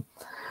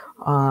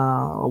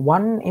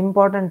 One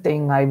important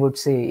thing I would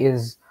say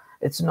is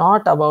it's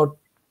not about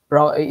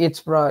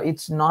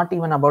it's not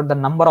even about the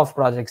number of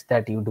projects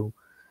that you do.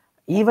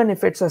 Even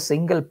if it's a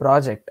single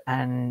project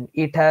and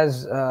it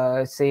has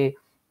I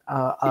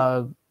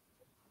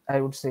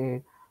would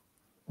say,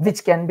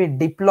 which can be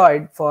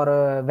deployed for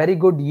a very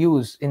good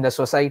use in the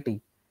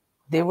society,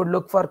 they would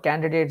look for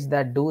candidates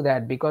that do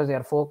that, because they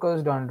are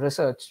focused on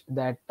research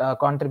that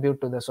contribute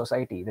to the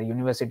society, the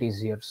universities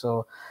here.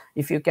 So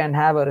if you can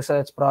have a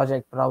research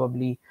project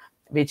probably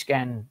which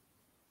can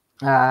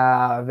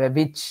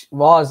which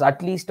was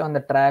at least on the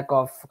track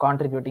of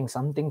contributing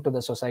something to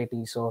the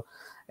society, so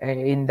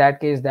in that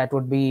case that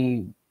would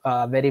be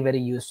very, very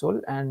useful.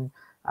 And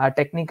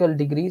technical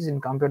degrees in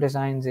computer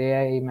science,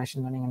 AI,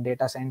 machine learning, and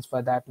data science,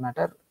 for that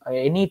matter,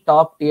 any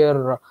top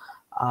tier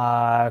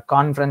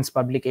conference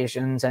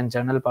publications and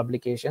journal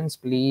publications,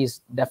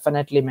 please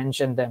definitely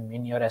mention them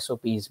in your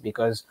SOPs,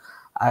 because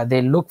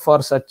they look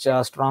for such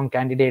strong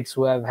candidates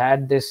who have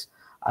had this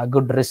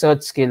good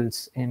research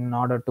skills in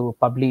order to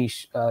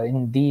publish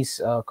in these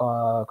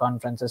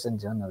conferences and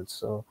journals.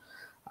 So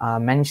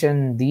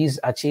mention these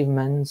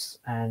achievements,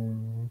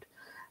 and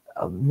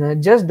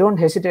just don't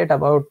hesitate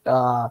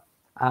about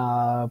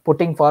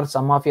putting for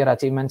some of your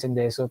achievements in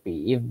the SOP.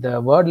 If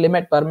the word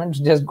limit permits,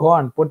 just go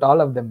on, put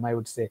all of them, I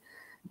would say,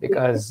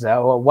 because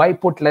why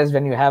put less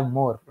when you have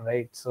more,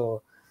 right?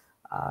 So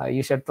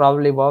you should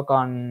probably work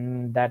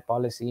on that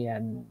policy,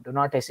 and do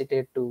not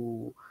hesitate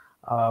to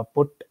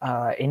put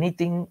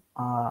anything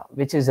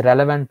which is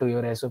relevant to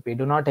your SOP.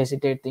 Do not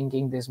hesitate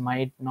thinking this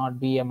might not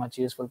be a much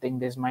useful thing.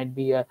 This might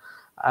be a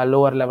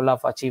lower level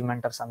of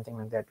achievement or something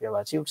like that. You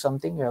have achieved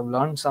something, you have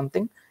learned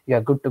something, you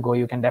are good to go.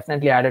 You can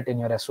definitely add it in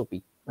your SOP,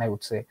 I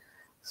would say.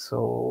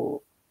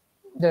 So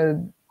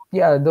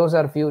those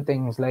are few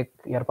things, like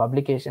your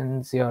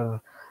publications, your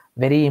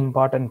very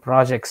important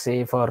projects,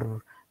 say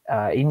for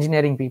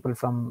engineering people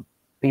from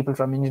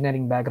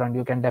engineering background.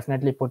 You can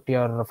definitely put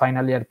your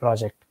final year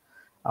project,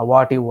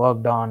 what you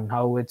worked on,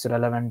 how it's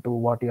relevant to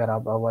what you're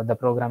what the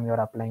program you're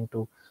applying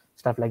to,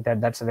 stuff like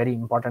that. That's a very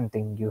important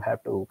thing you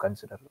have to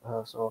consider.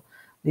 So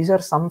these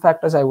are some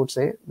factors, I would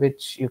say,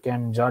 which you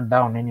can jot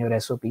down in your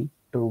SOP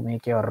to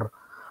make your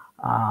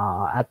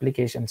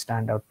application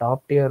stand out.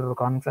 Top tier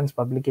conference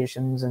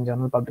publications and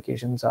journal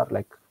publications are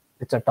like,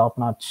 it's a top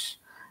notch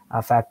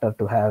factor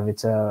to have.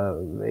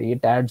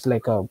 It adds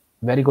like a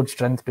very good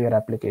strength to your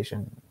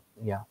application.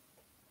 Yeah,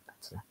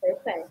 that's it.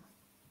 Perfect.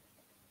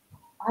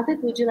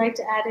 Adit, would you like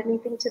to add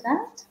anything to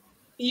that?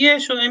 Yeah,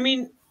 sure. I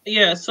mean,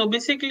 yeah. So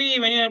basically,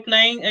 when you're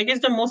applying, I guess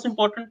the most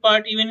important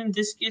part, even in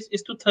this case,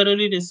 is to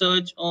thoroughly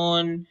research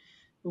on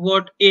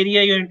what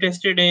area you're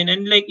interested in,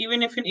 and like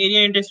even if an area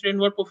you're interested in,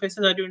 what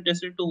professors are you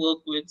interested to work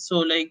with. So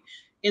like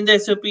in the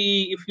SOP,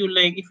 if you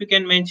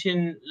can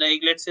mention,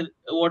 like, let's say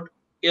what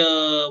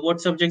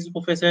subjects the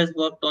professor has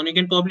worked on, you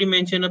can probably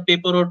mention a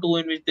paper or two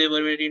in which they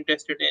were very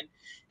interested in,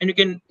 and you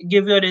can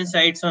give your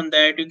insights on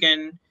that. You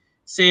can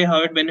say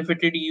how it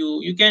benefited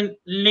you. You can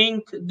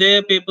link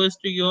their papers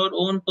to your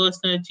own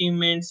personal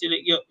achievements,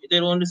 like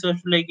their own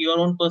research, like your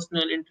own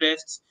personal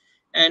interests,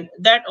 and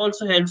that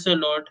also helps a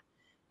lot.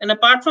 And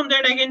apart from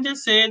that, I can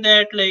just say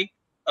that, like,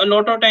 a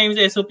lot of times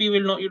the SOP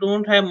will not, you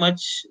don't have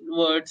much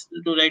words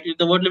to write.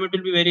 The word limit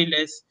will be very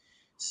less.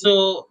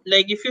 So,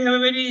 like, if you have a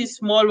very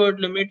small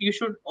word limit, you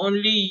should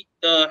only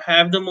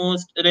have the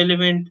most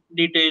relevant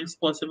details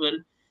possible.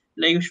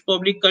 Like, you should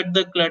probably cut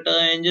the clutter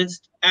and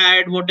just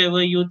add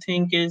whatever you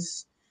think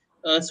is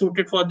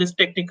suited for this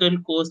technical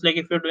course. Like,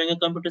 if you're doing a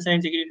computer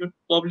science degree, you should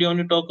probably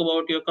only talk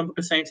about your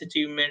computer science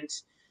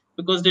achievements,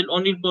 because they'll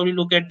only probably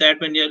look at that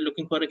when you're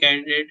looking for a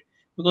candidate,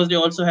 because they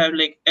also have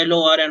like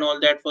LOR and all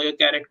that for your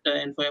character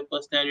and for your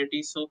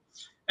personality. So,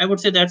 I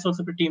would say that's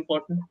also pretty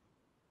important.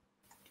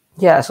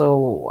 Yeah,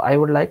 so I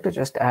would like to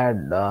just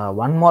add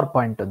one more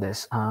point to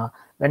this.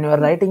 When you are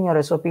writing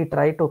your SOP,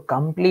 try to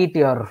complete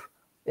your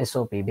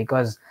SOP,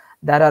 because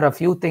there are a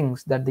few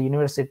things that the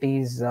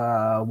universities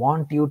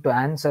want you to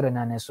answer in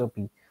an SOP.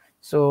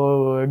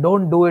 So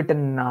don't do it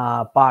in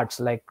parts.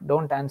 Like,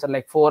 don't answer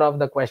like 4 of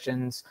the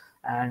questions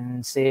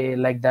and say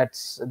like that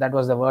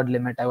was the word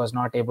limit. I was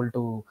not able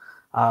to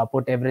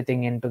put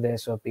everything into the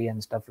SOP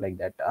and stuff like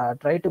that.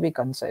 Try to be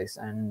concise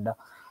and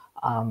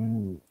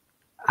um,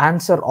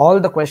 answer all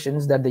the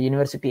questions that the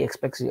university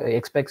expects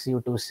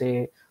you to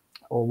say.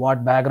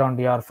 What background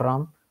you are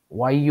from,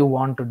 why you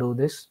want to do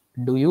this,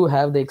 do you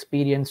have the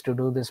experience to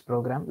do this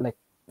program, like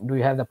do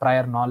you have the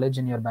prior knowledge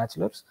in your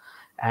bachelor's,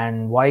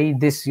 and why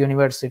this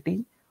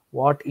university,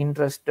 what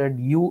interested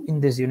you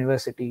in this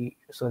university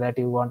so that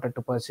you wanted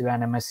to pursue an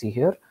MSc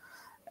here,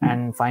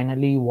 and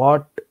finally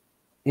what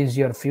is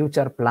your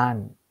future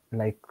plan,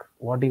 like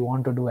what do you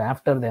want to do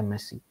after the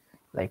MSc.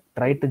 Like,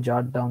 try to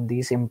jot down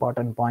these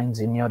important points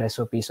in your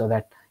SOP so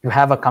that you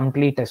have a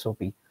complete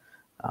SOP.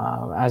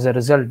 As a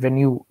result, when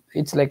you,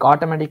 it's like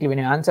automatically when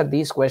you answer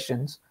these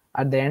questions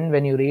at the end,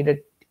 when you read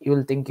it, you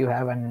will think you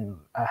have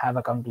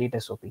a complete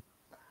SOP.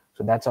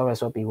 So that's how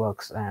SOP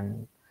works.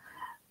 And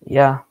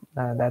yeah,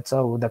 that's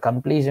how the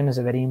completion is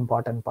a very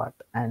important part.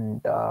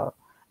 And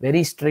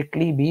very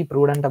strictly be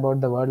prudent about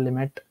the word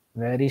limit,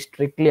 very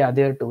strictly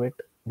adhere to it,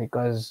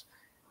 because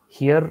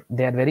here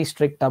they are very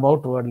strict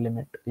about word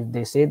limit. If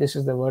they say this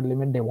is the word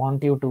limit, they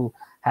want you to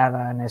have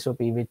an SOP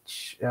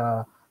which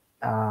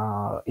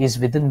is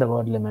within the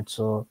word limit.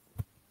 So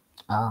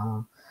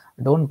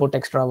don't put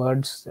extra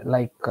words.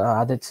 Like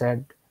Adit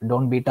said,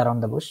 don't beat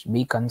around the bush,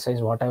 be concise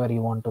whatever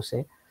you want to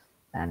say,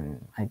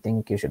 and I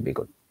think you should be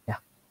good. Yeah.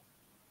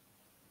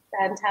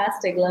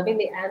 Fantastic. Loving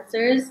the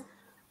answers.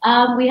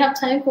 We have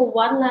time for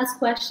one last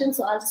question,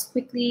 so I'll just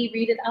quickly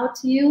read it out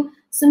to you.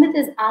 Sumit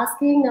is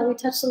asking, now we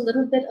touched a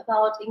little bit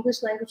about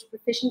English language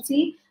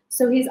proficiency.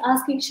 So he's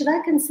asking, should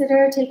I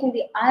consider taking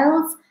the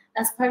IELTS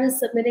as part of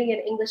submitting an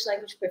English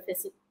language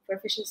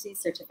proficiency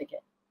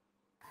certificate?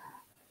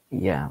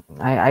 Yeah,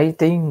 I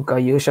think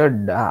you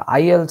should.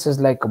 IELTS is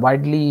like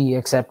widely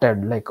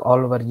accepted like all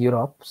over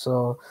Europe.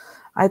 So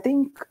I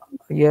think,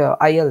 yeah,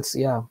 IELTS,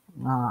 yeah.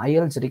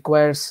 IELTS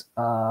requires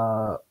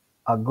a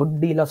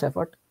good deal of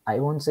effort. I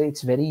won't say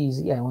it's very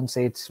easy. I won't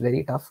say it's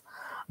very tough,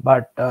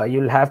 but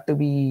you'll have to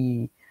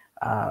be,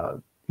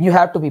 you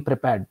have to be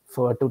prepared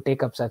for to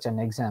take up such an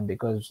exam,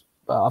 because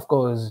of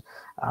course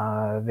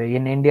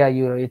in India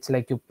it's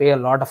like you pay a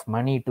lot of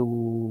money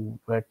to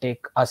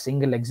take a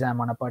single exam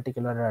on a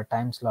particular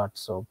time slot.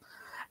 So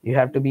you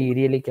have to be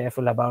really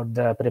careful about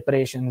the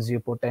preparations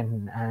you put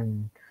in,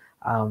 and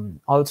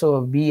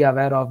also be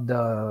aware of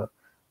the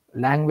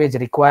language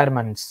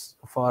requirements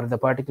for the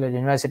particular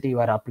university you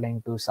are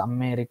applying to. Some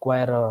may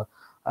require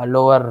a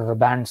lower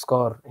band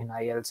score in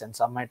IELTS and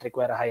some might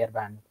require a higher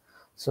band.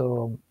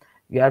 So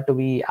you have to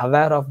be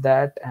aware of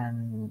that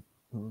and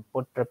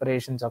put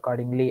preparations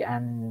accordingly.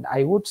 And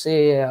I would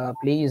say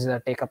please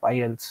take up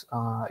IELTS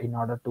in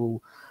order to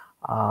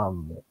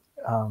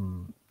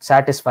um,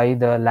 satisfy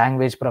the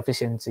language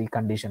proficiency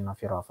condition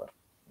of your offer.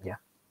 Yeah.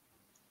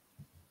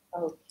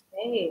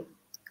 Okay.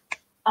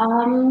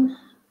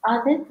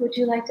 Adit, would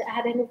you like to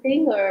add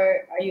anything,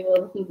 or are you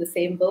all in the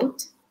same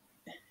boat?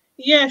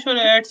 Yeah, sure,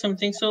 I add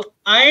something. So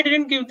I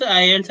didn't give the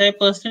IELTS, I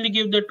personally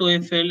give the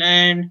TOEFL,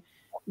 and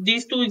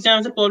these two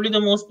exams are probably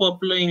the most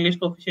popular English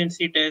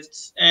proficiency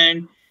tests.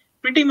 And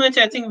pretty much,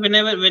 I think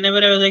whenever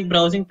I was like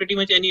browsing, pretty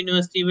much any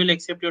university will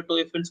accept your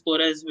TOEFL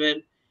score as well.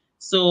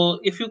 So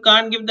if you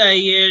can't give the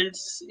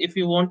IELTS, if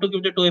you want to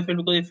give the TOEFL,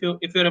 because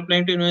if you're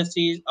applying to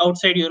universities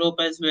outside Europe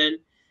as well,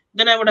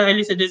 then I would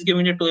highly suggest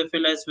giving the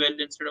TOEFL as well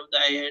instead of the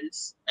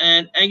IELTS.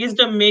 And I guess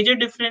the major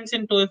difference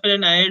in TOEFL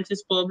and IELTS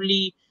is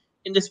probably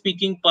in the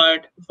speaking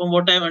part. From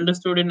what I've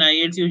understood, in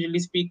IELTS usually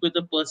speak with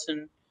a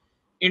person.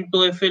 In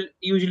TOEFL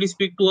usually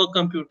speak to a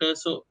computer.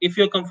 So if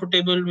you're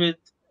comfortable with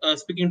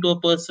speaking to a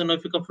person, or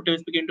if you're comfortable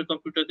speaking to a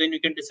computer, then you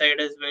can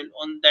decide as well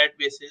on that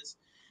basis.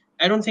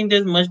 I don't think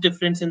there's much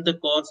difference in the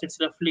cost. It's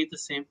roughly the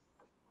same.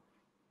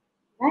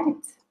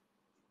 Right.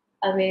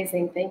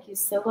 Amazing. Thank you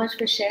so much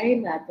for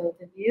sharing that,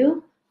 both of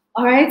you.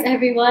 All right,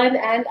 everyone,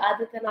 and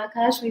Adit and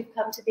Akash, we've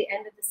come to the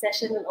end of the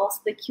session and also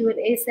the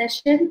Q&A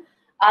session.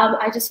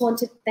 I just want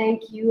to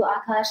thank you,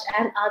 Akash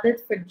and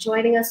Adit, for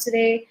joining us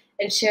today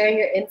and sharing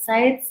your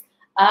insights.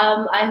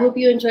 I hope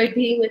you enjoyed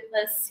being with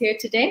us here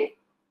today.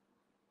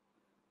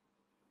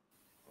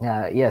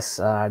 Yes,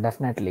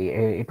 definitely.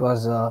 It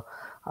was a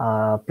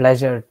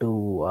pleasure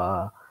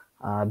to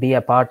be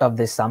a part of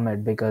this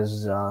summit,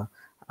 because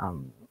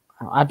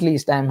at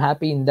least I'm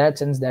happy in that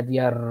sense that we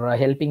are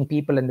helping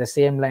people in the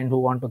same line who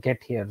want to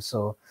get here.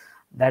 So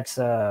that's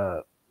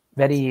a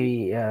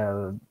very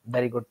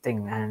good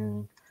thing.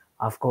 And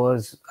of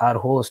course, our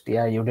host,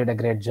 yeah, you did a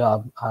great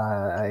job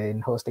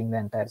in hosting the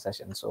entire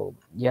session. So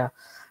yeah,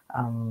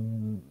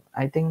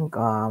 I think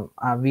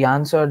we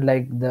answered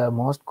like the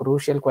most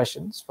crucial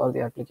questions for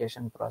the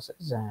application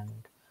process,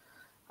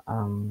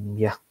 and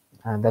yeah,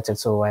 that's it.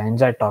 So I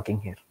enjoyed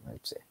talking here,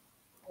 I'd say.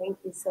 Thank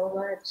you so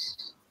much.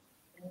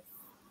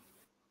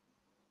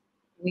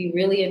 We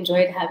really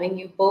enjoyed having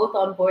you both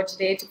on board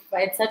today to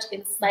provide such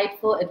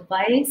insightful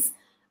advice.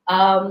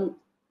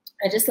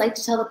 I'd just like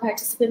to tell the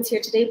participants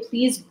here today,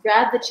 please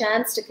grab the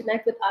chance to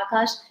connect with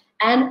Aakash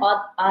and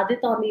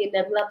Adit on the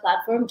Nebula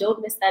platform.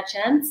 Don't miss that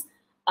chance.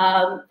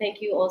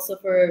 Thank you also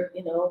for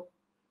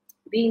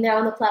being there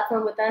on the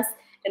platform with us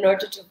in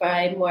order to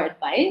provide more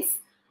advice.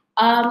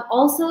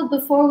 Also,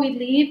 before we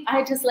leave,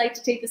 I'd just like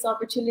to take this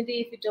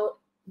opportunity, if you don't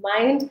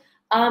mind,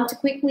 to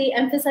quickly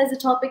emphasize the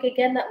topic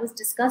again that was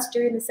discussed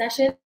during the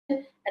session,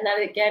 and that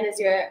again is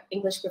your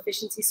English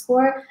proficiency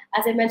score.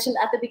 As I mentioned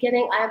at the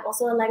beginning, I am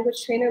also a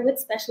language trainer with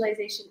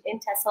specialization in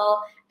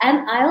TESOL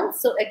and IELTS.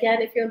 So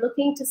again, if you're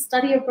looking to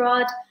study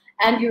abroad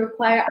and you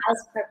require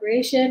IELTS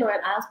preparation or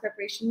an IELTS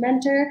preparation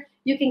mentor,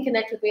 you can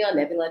connect with me on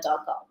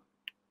nebula.com.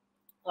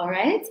 All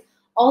right.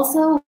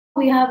 Also,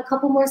 we have a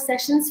couple more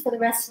sessions for the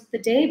rest of the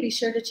day. Be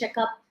sure to check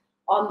up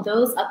on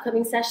those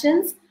upcoming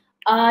sessions.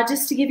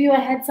 Just to give you a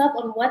heads up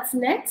on what's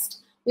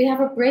next, we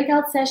have a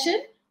breakout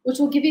session, which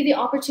will give you the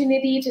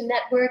opportunity to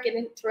network and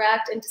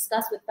interact and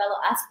discuss with fellow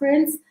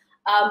aspirants.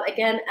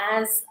 Again,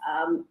 as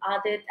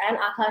Adit and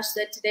Aakash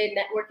said today,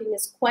 networking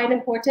is quite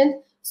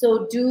important.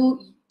 So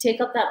do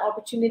take up that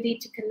opportunity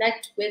to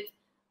connect with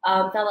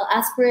fellow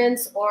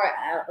aspirants or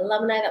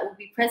alumni that will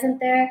be present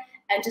there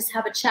and just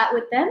have a chat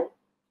with them.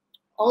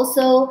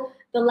 Also,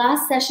 the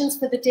last sessions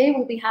for the day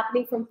will be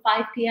happening from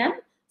 5 p.m.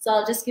 So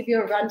I'll just give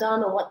you a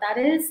rundown on what that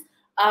is.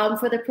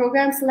 For the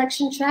program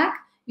selection track,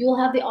 you will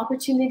have the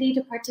opportunity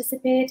to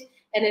participate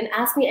in an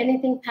Ask Me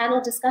Anything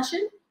panel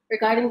discussion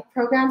regarding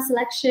program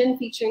selection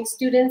featuring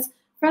students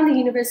from the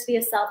University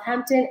of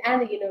Southampton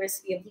and the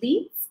University of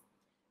Leeds.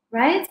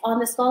 Right? On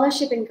the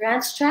scholarship and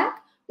grants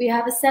track, we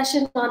have a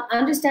session on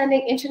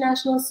understanding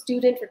international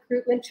student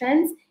recruitment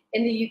trends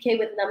in the UK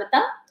with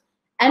Namita.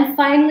 And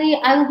finally,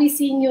 I will be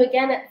seeing you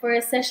again for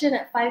a session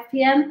at 5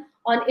 p.m.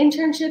 on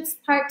internships,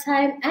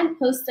 part-time, and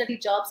post-study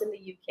jobs in the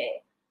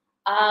UK.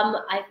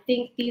 I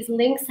think these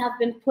links have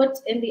been put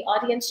in the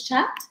audience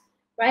chat,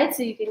 right?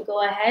 So you can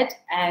go ahead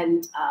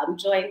and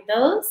join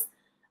those.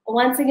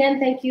 Once again,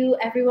 thank you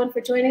everyone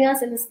for joining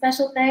us, and a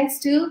special thanks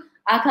to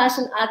Aakash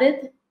and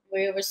Adit.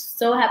 We were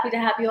so happy to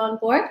have you on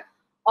board.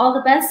 All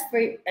the best,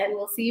 and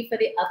we'll see you for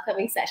the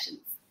upcoming sessions.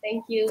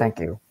 Thank you. Thank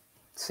you.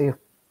 See you.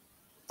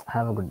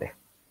 Have a good day.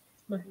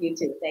 You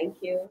too. Thank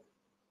you.